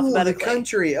last alphabetically. The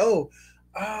country. Oh.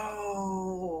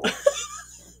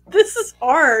 This is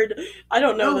hard. I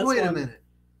don't know. Wait a minute.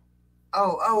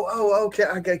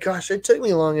 Okay. Gosh, it took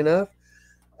me long enough.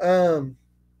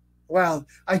 Wow.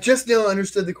 I just now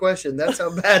understood the question. That's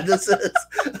how bad this is.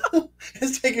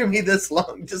 It's taking me this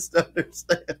long just to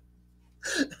understand.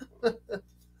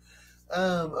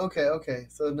 Okay.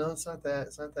 So no, it's not that.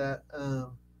 It's not that.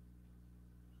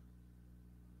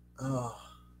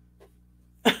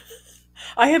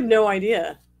 I have no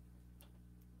idea.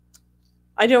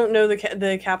 I don't know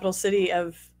the capital city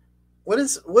of. What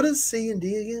is C and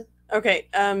D again? Okay,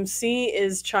 C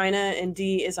is China and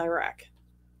D is Iraq.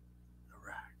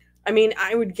 I mean,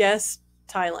 I would guess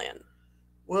Thailand.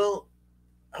 Well,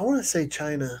 I want to say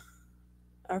China.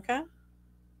 Okay.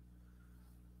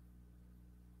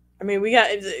 I mean, we got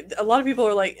a lot of people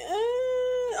are like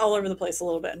all over the place a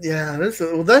little bit. Yeah,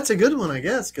 that's a good one, I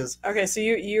guess. Okay, so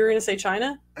you're gonna say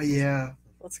China? Yeah.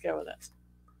 Let's go with it.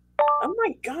 Oh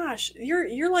my gosh,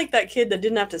 you're like that kid that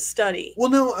didn't have to study. Well,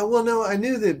 no, I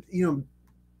knew that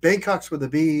Bangkok's with a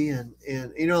B, and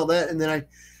all that, and then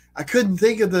I couldn't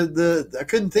think of I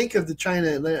couldn't think of the China,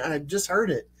 and I just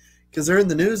heard it because they're in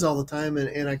the news all the time,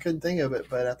 and I couldn't think of it,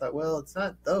 but I thought, well, it's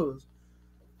not those,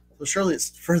 so surely it's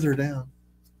further down.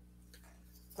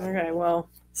 Okay, well,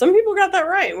 some people got that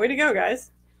right. Way to go,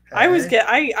 guys.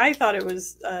 I thought it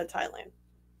was Thailand.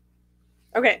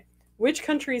 Okay, which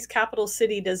country's capital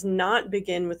city does not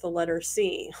begin with the letter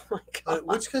C? Oh my god.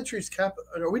 Which country's capital?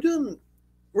 Are we doing?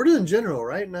 We're doing general,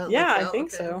 right? Not yeah, like I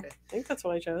think okay, so. okay. I think that's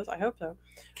what I chose. I hope so.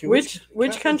 Okay,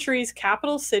 Which country's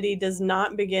capital city does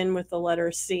not begin with the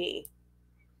letter C?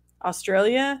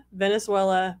 Australia,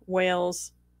 Venezuela,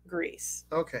 Wales, Greece.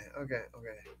 Okay.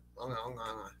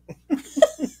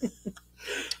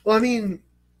 Well, I mean,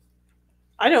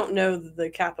 I don't know the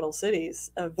capital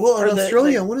cities of. well, in or the-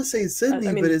 Australia, I want to say it's Sydney,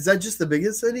 I mean- but is that just the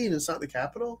biggest city and it's not the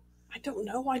capital? I don't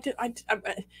know.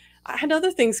 I had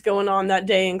other things going on that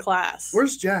day in class.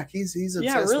 Where's Jack? He's obsessed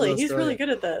Yeah, with really. He's Australia. really good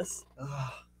at this.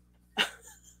 Ugh.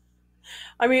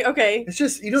 I mean, okay. It's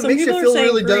just it Some makes you people are feel saying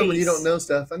really dumb when you Greece. don't know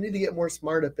stuff. I need to get more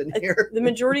smart up in here. The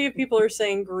majority of people are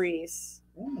saying Greece.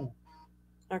 Ooh,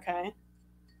 Okay.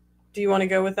 Do you want to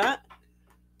go with that?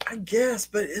 I guess,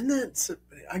 but isn't that?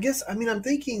 I guess. I mean, I'm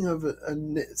thinking of a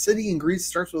city in Greece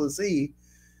starts with a C,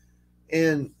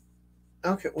 and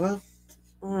okay, well,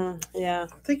 Yeah,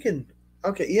 I'm thinking.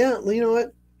 Okay, yeah, you know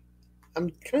what? I'm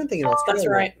kind of thinking Australia. that's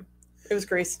right. It was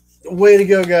Greece. Way to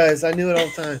go, guys! I knew it all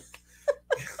the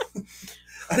time.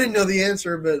 I didn't know the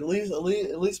answer, but at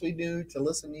least we knew to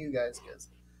listen to you guys, because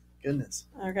goodness.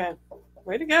 Okay.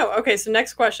 Way to go. Okay, so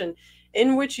next question.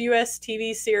 In which U.S.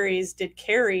 TV series did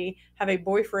Carrie have a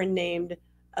boyfriend named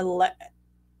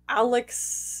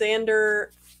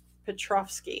Alexander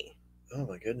Petrovsky? Oh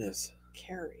my goodness.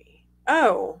 Carrie.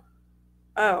 Oh.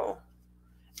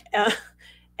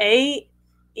 A.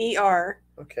 E.R.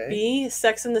 Okay. B.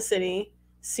 Sex in the City.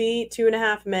 C.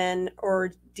 2.5 Men.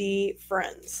 Or D.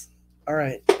 Friends. All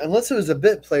right. Unless it was a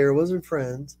bit player, it wasn't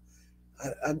Friends.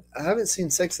 I haven't seen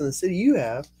Sex in the City. You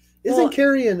have. Isn't Well-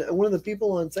 Carrie one of the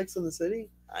people on Sex in the City?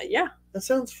 Yeah. That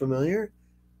sounds familiar.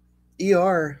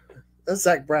 ER. That's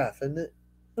Zach Braff, isn't it?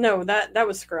 No, that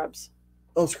was Scrubs.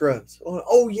 Oh, Scrubs.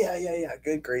 Oh yeah.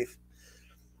 Good grief.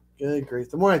 Good grief.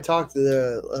 The more I talk to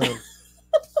the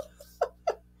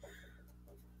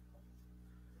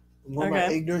more my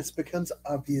Okay. ignorance becomes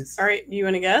obvious. All right, you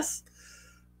want to guess?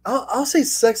 I'll say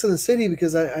Sex in the City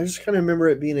because I just kind of remember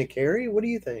it being a Carrie. What do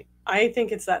you think? I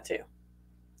think it's that too.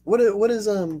 What other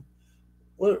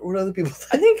people I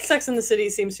think? think Sex in the City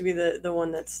seems to be the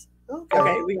one that's Okay.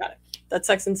 okay. We got it. That's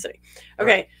Sex and the City.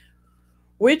 Okay,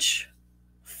 which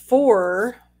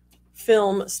 4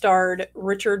 film starred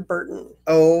Richard Burton?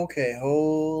 Oh, okay.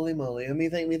 Holy moly. Let me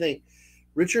think.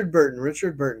 Richard Burton.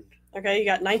 Okay, you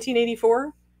got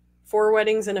 1984, 4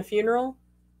 Weddings and a Funeral,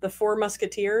 The Four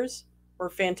Musketeers, or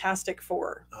Fantastic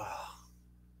Four.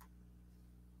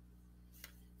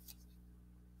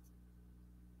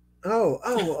 Oh,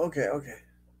 okay.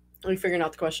 Are you figuring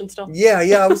out the question still? Yeah.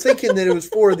 I was thinking that it was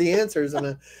 4 of the answers,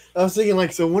 and I was thinking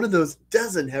so one of those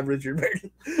doesn't have Richard Burton,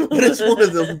 but it's one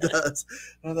of them does.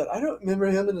 And I thought I don't remember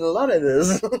him in a lot of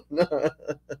this.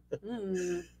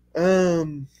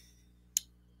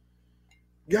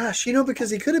 Gosh, because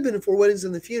he could have been in 4 Weddings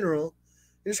and the Funeral.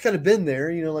 He's just kind of been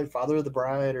there, like Father of the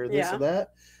Bride or this Yeah. or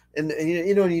that, and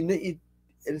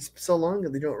it's so long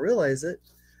that they don't realize it.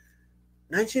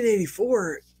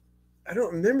 1984. I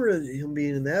don't remember him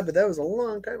being in that, but that was a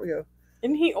long time ago.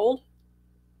 Isn't he old?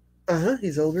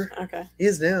 He's older. Okay. He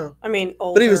is now. I mean,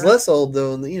 old. But he was less old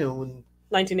though, when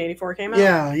 1984 came out.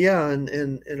 yeah,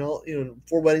 and all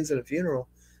 4 Weddings and a Funeral.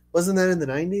 Wasn't that in the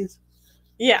 90s?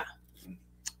 Yeah.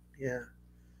 Yeah.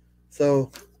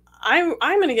 So, I'm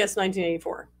gonna guess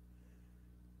 1984.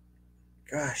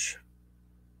 gosh.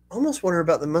 I almost wonder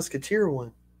about the Musketeer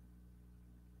one.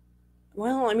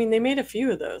 Well, I mean, they made a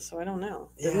few of those, so I don't know.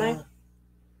 Didn't they?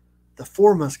 The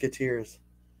 4 Musketeers.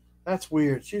 That's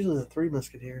weird. It's usually the 3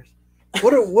 Musketeers.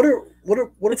 What are It's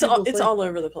people all, it's think? all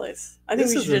over the place. I think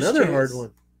This we is should just another choose. hard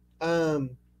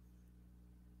one.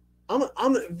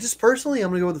 I'm just personally, I'm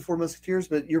gonna go with the 4 Musketeers,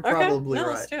 but you're Okay. probably No,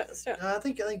 right. let's do it. Let's do it. I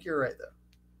think you're right though.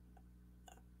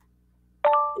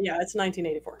 Yeah, it's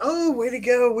 1984. Oh, way to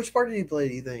go! Which part did he play?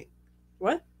 Do you think?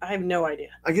 What? I have no idea.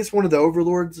 I guess one of the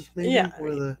overlords, maybe. Yeah.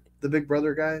 One of the Big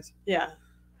Brother guys. Yeah.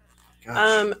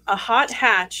 Gosh. A hot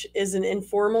hatch is an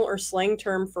informal or slang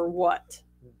term for what?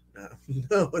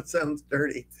 No, it sounds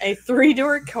dirty. A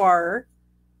 3-door car,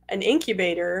 an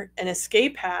incubator, an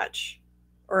escape hatch,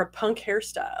 or a punk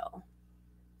hairstyle?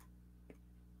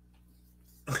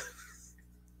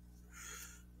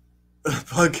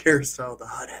 Bug hairstyle, the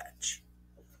hot hatch.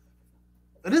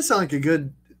 That does sound like a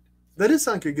good. That does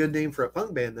sound like a good name for a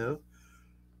punk band, though.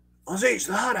 Let's eat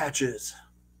the hot hatches.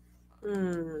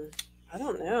 I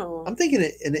don't know. I'm thinking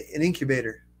an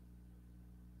incubator.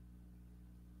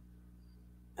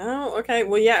 Oh, okay.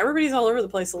 Well, yeah, everybody's all over the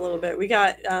place a little bit. We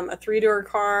got a 3-door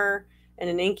car and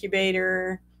an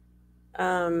incubator.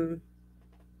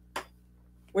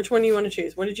 Which one do you want to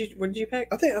choose? What did you pick?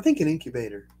 I think an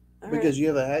incubator All because right. you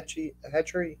have a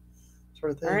hatchery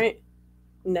sort of thing. All right.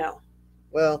 No.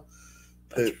 Well,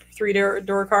 poop.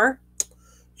 3-door car.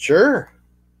 Sure.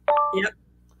 Yep.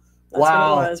 That's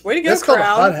Wow. what it was. Way to go, That's crowd.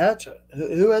 called a hot hatch.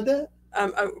 Who had that?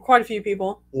 Quite a few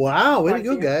people. Wow. Way Quite to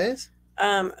go, a few. guys.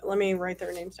 Let me write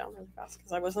their names down really fast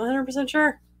because I wasn't 100%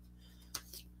 sure.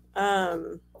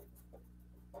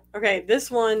 Okay, this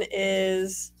one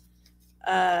is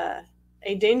a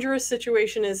dangerous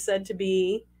situation is said to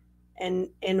be and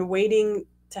waiting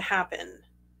to happen.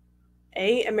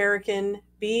 A, American.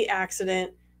 B,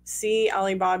 accident. C,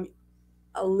 alibi.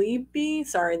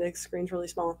 Sorry, the screen's really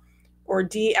small. Or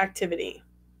D, activity.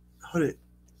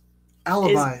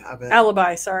 Alibi, I bet.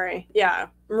 Alibi, sorry. Yeah,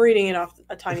 I'm reading it off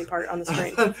a tiny part on the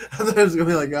screen. I thought it was going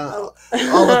to be like, I'm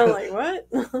like, what?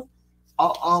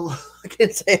 I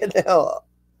can't say it now.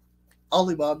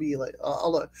 Ollie Bobby, like,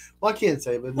 well, I can't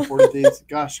say it, but in the 40s,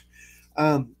 gosh.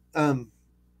 An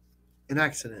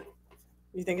accident.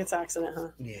 You think it's accident, huh?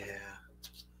 Yeah.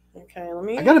 Okay, let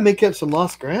me. I got to make up some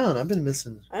lost ground. I've been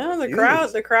missing. I know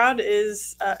the crowd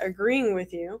is agreeing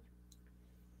with you.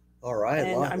 All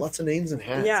right, lots of names and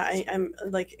hats. Yeah, I'm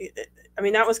like, I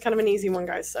mean, that was kind of an easy one,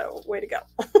 guys. So way to go.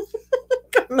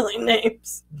 Got a million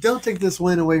names. Don't take this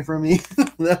win away from me.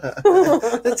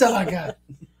 That's all I got.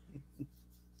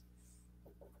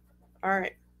 All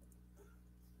right.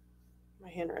 My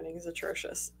handwriting is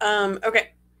atrocious. Okay.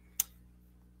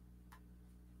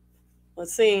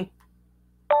 Let's see.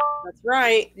 That's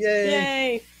right.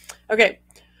 Yay. Okay.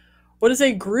 What is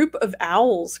a group of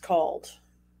owls called?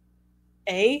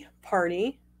 A,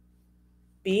 party.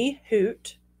 B,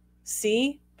 hoot.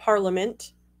 C,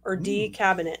 parliament. Or D,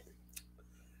 cabinet.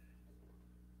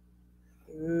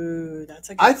 Ooh, that's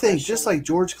a good I think question. just like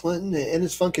George Clinton and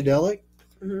his Funkadelic,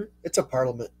 Mm-hmm. it's a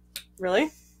parliament.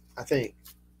 Really? I think.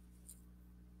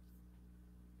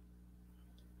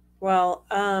 Well,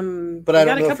 but I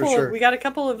don't know for sure. We got a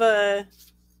couple of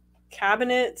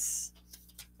cabinets,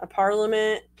 a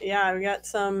parliament. Yeah, we got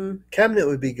some. Cabinet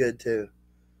would be good too.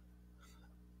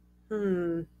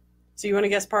 So you want to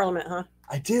guess parliament, huh?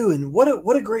 I do, and what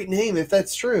a great name if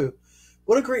that's true.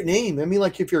 What a great name. I mean,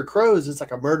 like if you're crows, it's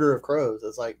like a murder of crows.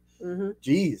 It's like,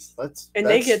 geez, that's.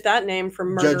 They get that name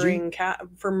from murdering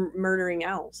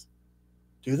owls.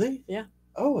 Do they? Yeah.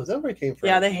 Oh, is that where it came from?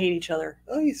 Yeah, they hate each other.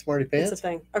 Oh, you smarty pants. It's a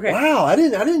thing. Okay. Wow, I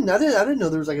didn't know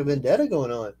there was like a vendetta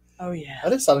going on. Oh yeah. I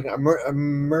just thought like a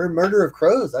murder of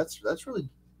crows. That's really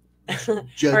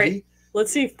judgy. All right,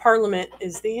 let's see if parliament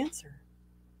is the answer.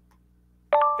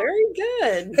 Very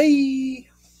good. Hey,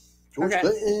 George Okay.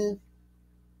 Clinton.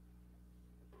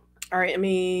 All right, let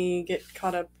me get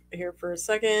caught up here for a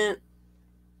second.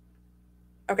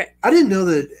 Okay. I didn't know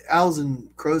that owls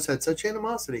and crows had such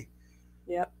animosity.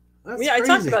 Yep. That's yeah,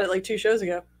 crazy. I talked about it like 2 shows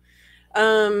ago.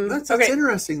 That's okay.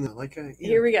 interesting though. Like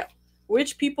here we go.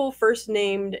 Which people first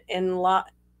named hold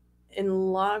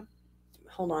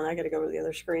on, I gotta go to the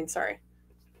other screen. Sorry.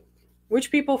 Which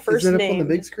people first named? Is it named up on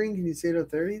the big screen? Can you see it up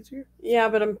there easier? Yeah,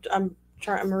 but I'm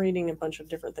reading a bunch of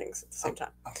different things at the same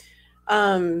time.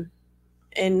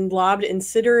 And lobbed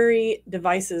incendiary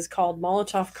devices called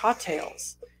Molotov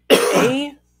cocktails.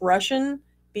 A, Russian.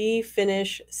 B,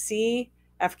 Finnish. C,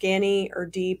 Afghani. Or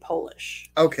D,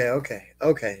 Polish. Okay.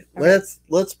 Let's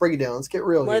break it down. Let's get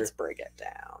real here. Let's break it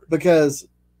down. Because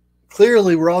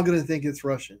clearly we're all going to think it's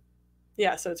Russian.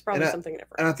 Yeah, so it's probably something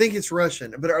different. And I think it's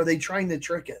Russian. But are they trying to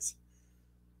trick us?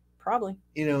 Probably.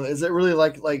 Is it really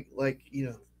like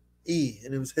E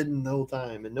and it was hidden the whole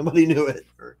time and nobody knew it?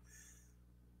 Or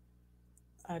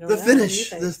I don't the know. Finnish,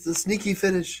 the sneaky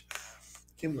Finnish.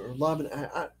 I'm going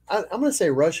to say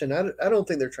Russian. I don't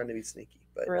think they're trying to be sneaky.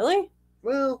 But really?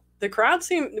 Well, the crowd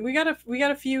we got a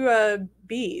few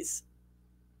B's.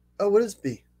 Oh, what is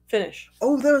B? Finnish.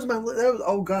 Oh,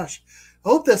 oh gosh. I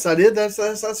hope that's not it. That's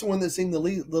the one that seemed the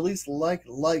least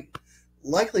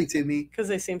likely to me. Because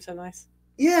they seem so nice.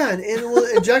 Yeah,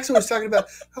 and Jackson was talking about,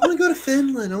 I want to go to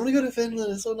Finland.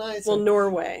 It's so nice. Well,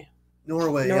 Norway.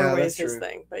 Yeah, that's his true.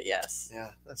 thing, but yes.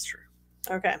 Yeah, that's true.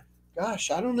 Okay.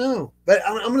 Gosh, I don't know. But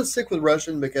I'm going to stick with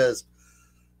Russian because,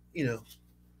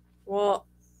 Well.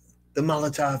 The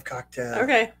Molotov cocktail.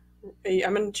 Okay.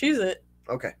 I'm going to choose it.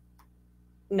 Okay.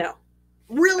 No.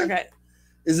 Really? Okay.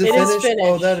 Is it It is finished? Oh,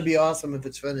 finished. that'd be awesome if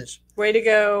it's finished. Way to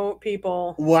go,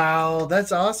 people. Wow,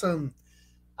 that's awesome.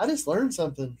 I just learned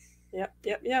something.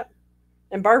 Yep.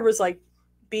 And Barb was like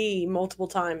B multiple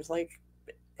times. Like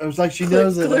I was like, she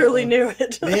knows it. Clearly knew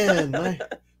it. Man,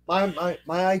 my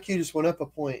IQ just went up a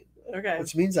point, Okay.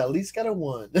 which means I at least got a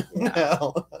 1 Yeah. now.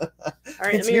 All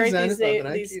right, Which let me write means I have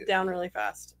an these IQ. down really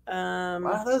fast.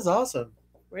 Wow, that's awesome.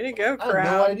 Way to go, I had crowd.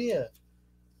 no idea.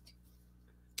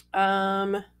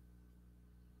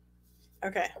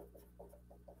 Okay.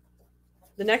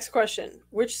 The next question.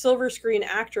 Which silver screen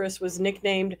actress was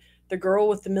nicknamed the girl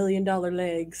with the $1 million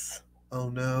legs? Oh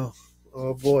no.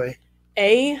 Oh boy.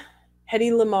 A.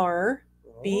 Hedy Lamarr.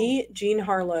 B. Jean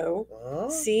Harlow. Oh.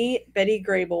 C. Betty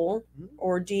Grable.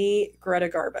 Or D. Greta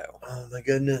Garbo. Oh my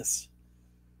goodness.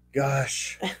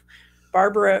 Gosh.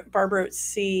 Barbara wrote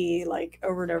C like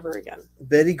over and over again.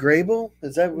 Betty Grable?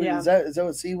 Is that Yeah. is that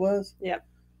what C was? Yep.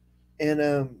 And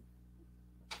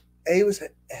A was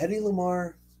Hedy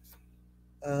Lamarr.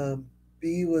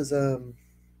 B was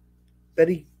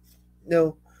Betty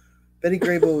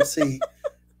Grable was C.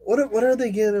 What are they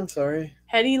again? I'm sorry.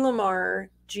 Hedy Lamarr,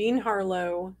 Jean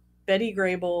Harlow, Betty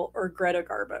Grable, or Greta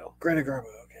Garbo. Greta Garbo.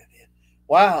 Okay. Yeah.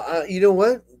 Wow. You know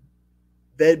what?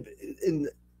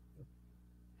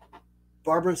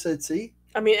 Barbara said C.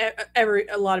 I mean,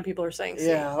 a lot of people are saying C.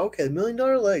 Yeah. Okay. $1 million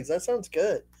legs. That sounds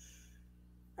good.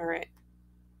 All right.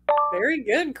 Very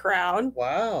good, crowd.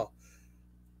 Wow.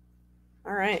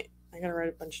 All right. I gotta write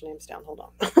a bunch of names down. Hold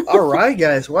on. All right,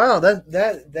 guys. Wow.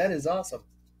 That is awesome.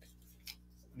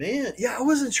 Man, yeah, I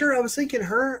wasn't sure. I was thinking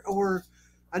her, or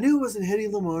I knew it wasn't Hedy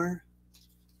Lamarr,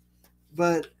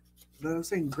 but I was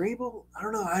saying Grable. I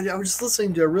don't know. I was just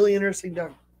listening to a really interesting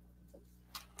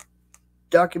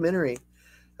documentary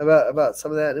about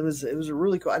some of that. It was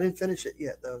really cool. I didn't finish it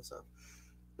yet though, so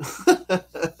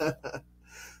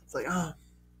it's like, oh,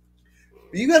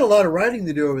 you got a lot of writing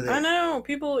to do over there. I know,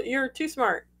 people. You're too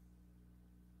smart.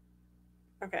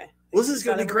 Okay. Well, this is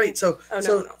going to be great. So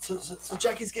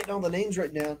Jackie's getting all the names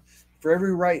written down for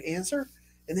every right answer,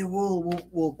 and then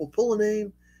we'll pull a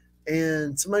name,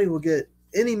 and somebody will get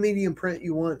any medium print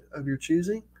you want of your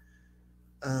choosing,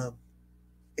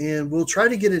 and we'll try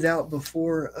to get it out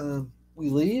before we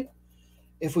leave.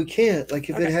 If we can't, like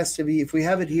if it has to be, if we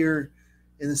have it here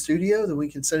in the studio, then we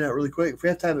can send it out really quick. If we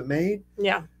have to have it made,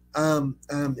 yeah,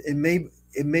 it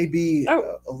may be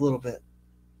a little bit.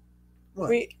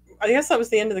 What? I guess that was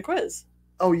the end of the quiz.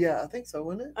 Oh yeah, I think so,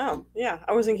 wasn't it? Oh yeah,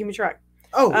 I wasn't keeping track.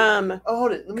 Oh,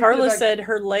 hold it. Carla said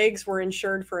her legs were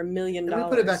insured for $1 million. Let me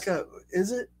put it back up.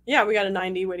 Is it? Yeah, we got a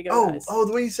 90. Way to go, guys. Oh,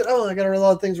 the way you said, I got a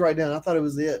lot of things right down. I thought it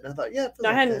was it. And I thought, yeah. No,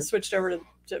 I hadn't switched over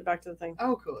to back to the thing.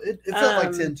 Oh, cool. It felt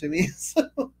like 10 to me. So.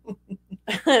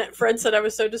 Fred said I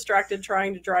was so distracted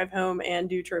trying to drive home and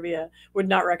do trivia. Would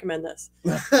not recommend this.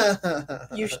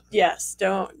 Yes,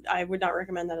 don't. I would not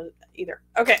recommend that either.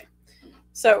 Okay.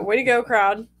 So, way to go,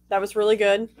 crowd. That was really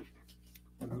good.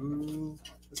 Ooh,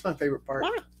 that's my favorite part.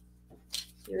 Wow.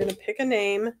 You're going to pick a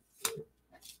name.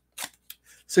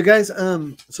 So, guys,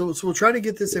 so we'll try to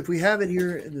get this. If we have it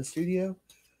here in the studio,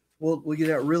 we'll get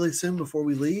it out really soon before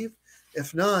we leave.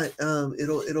 If not, it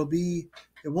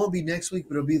won't be next week,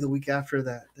 but it'll be the week after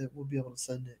that we'll be able to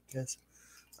send it, because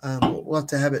we'll have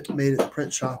to have it made at the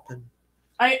print shop. And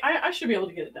I should be able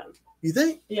to get it done. You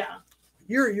think? Yeah.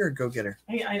 You're a go-getter.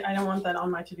 I don't want that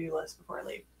on my to-do list before I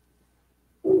leave.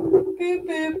 Boop,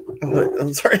 boop. Oh,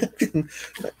 I'm sorry.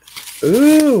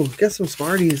 Ooh, got some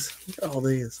Smarties. Look at all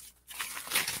these.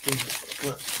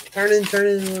 Turn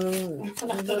in.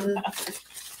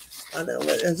 I know,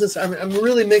 but it's just I'm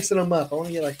really mixing them up. I want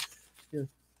to get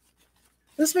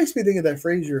This makes me think of that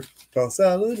Frasier tossed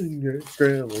salad and your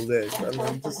scrambled eggs.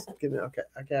 I'm just kidding. Okay,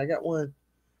 I got one.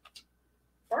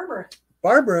 Barbara.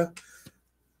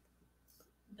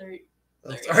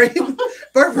 Sorry,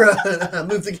 Barbara.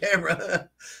 Move the camera.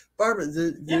 Barbara,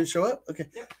 did it show up? Okay.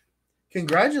 Yep.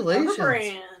 Congratulations.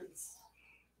 Brands.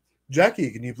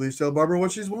 Jackie, can you please tell Barbara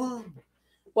what she's won?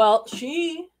 Well,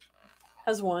 she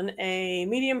has won a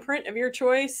medium print of your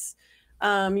choice.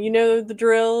 You know the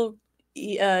drill.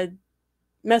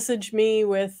 Message me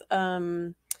with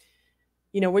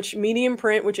which medium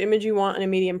print, which image you want in a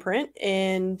medium print,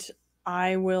 and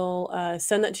I will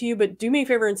send that to you. But do me a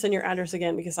favor and send your address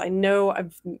again, because I know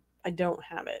I don't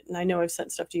have it, and I know I've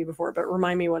sent stuff to you before, but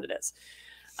remind me what it is.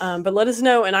 But let us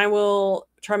know, and I will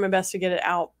try my best to get it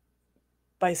out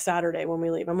by Saturday when we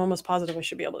leave. I'm almost positive I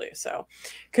should be able to. So,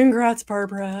 congrats,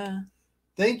 Barbara.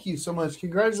 Thank you so much.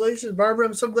 Congratulations, Barbara.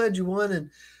 I'm so glad you won,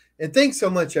 and thanks so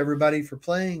much, everybody, for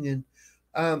playing. And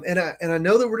I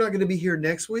know that we're not going to be here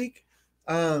next week,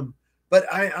 but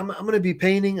I'm going to be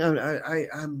painting. I'm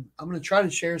going to try to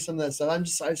share some of that stuff. I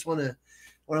just want to,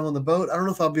 when I'm on the boat, I don't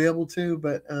know if I'll be able to,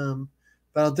 but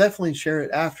I'll definitely share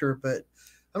it after. But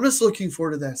I'm just looking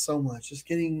forward to that so much. Just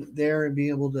getting there and being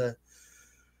able to,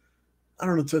 I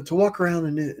don't know, to walk around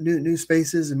in new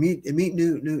spaces and meet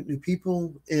new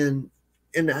people. And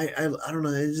I don't know.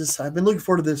 It's just, I've been looking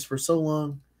forward to this for so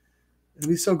long. It'd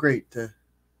be so great to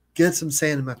get some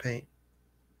sand in my paint.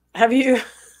 Have you?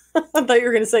 I thought you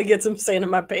were going to say get some sand in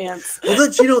my pants. Well,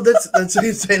 that's sand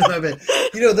in my pants.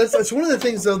 That's one of the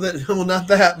things though that, well, not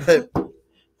that, but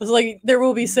it's like there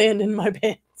will be sand in my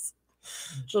pants.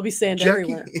 There'll be sand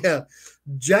everywhere. Yeah,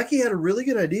 Jackie had a really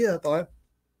good idea, I thought,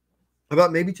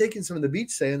 about maybe taking some of the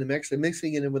beach sand and actually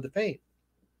mixing it in with the paint.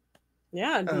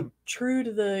 Yeah, be true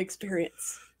to the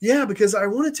experience. Yeah, because I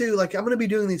wanted to, like, I'm going to be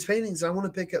doing these paintings. I want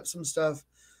to pick up some stuff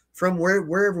from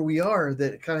wherever we are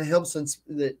that kind of helps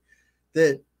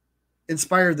that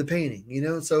inspired the painting,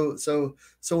 So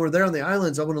we're there on the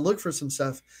islands. I want to look for some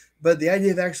stuff, but the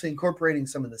idea of actually incorporating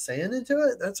some of the sand into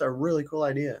it, that's a really cool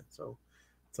idea. So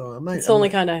I might. It's the only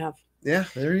kind I have. Yeah,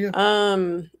 there you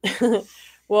go.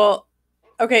 Well,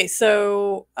 okay,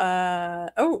 so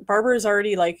Barbara's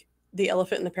already like the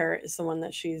Elephant and the Parrot is the one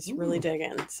that she's really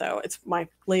digging. So it's my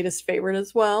latest favorite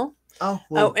as well. Oh,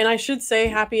 and I should say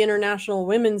Happy International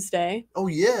Women's Day. Oh,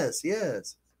 yes.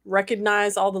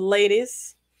 Recognize all the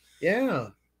ladies. Yeah.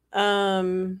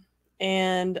 And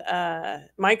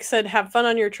Mike said, have fun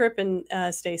on your trip and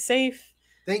stay safe.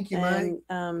 Thank you, Mike.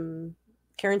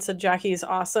 Karen said, Jackie is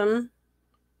awesome.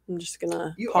 I'm just going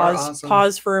to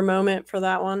pause for a moment for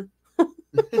that one.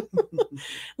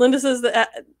 Linda says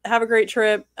that have a great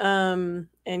trip. And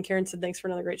Karen said, thanks for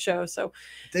another great show. So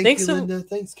thanks, Linda.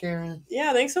 Thanks, Karen.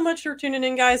 Yeah. Thanks so much for tuning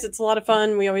in, guys. It's a lot of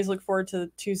fun. We always look forward to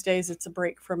Tuesdays. It's a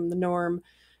break from the norm.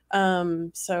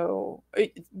 So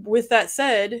with that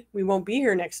said, we won't be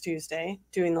here next Tuesday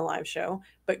doing the live show,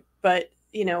 but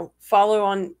follow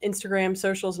on Instagram,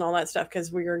 socials, and all that stuff,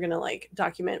 because we are going to like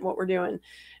document what we're doing,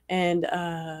 and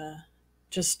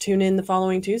just tune in the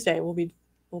following Tuesday. We'll be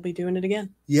doing it again.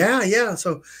 Yeah.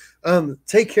 So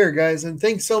take care, guys, and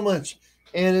thanks so much.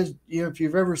 And if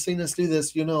you've ever seen us do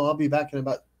this, I'll be back in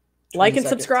about 20 like and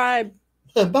seconds. Subscribe.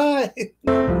 Bye.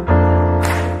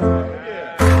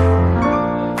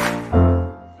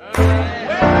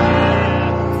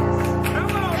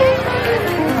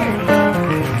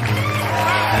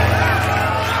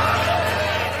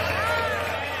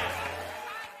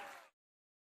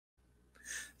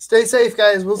 Stay safe,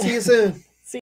 guys. We'll see you soon.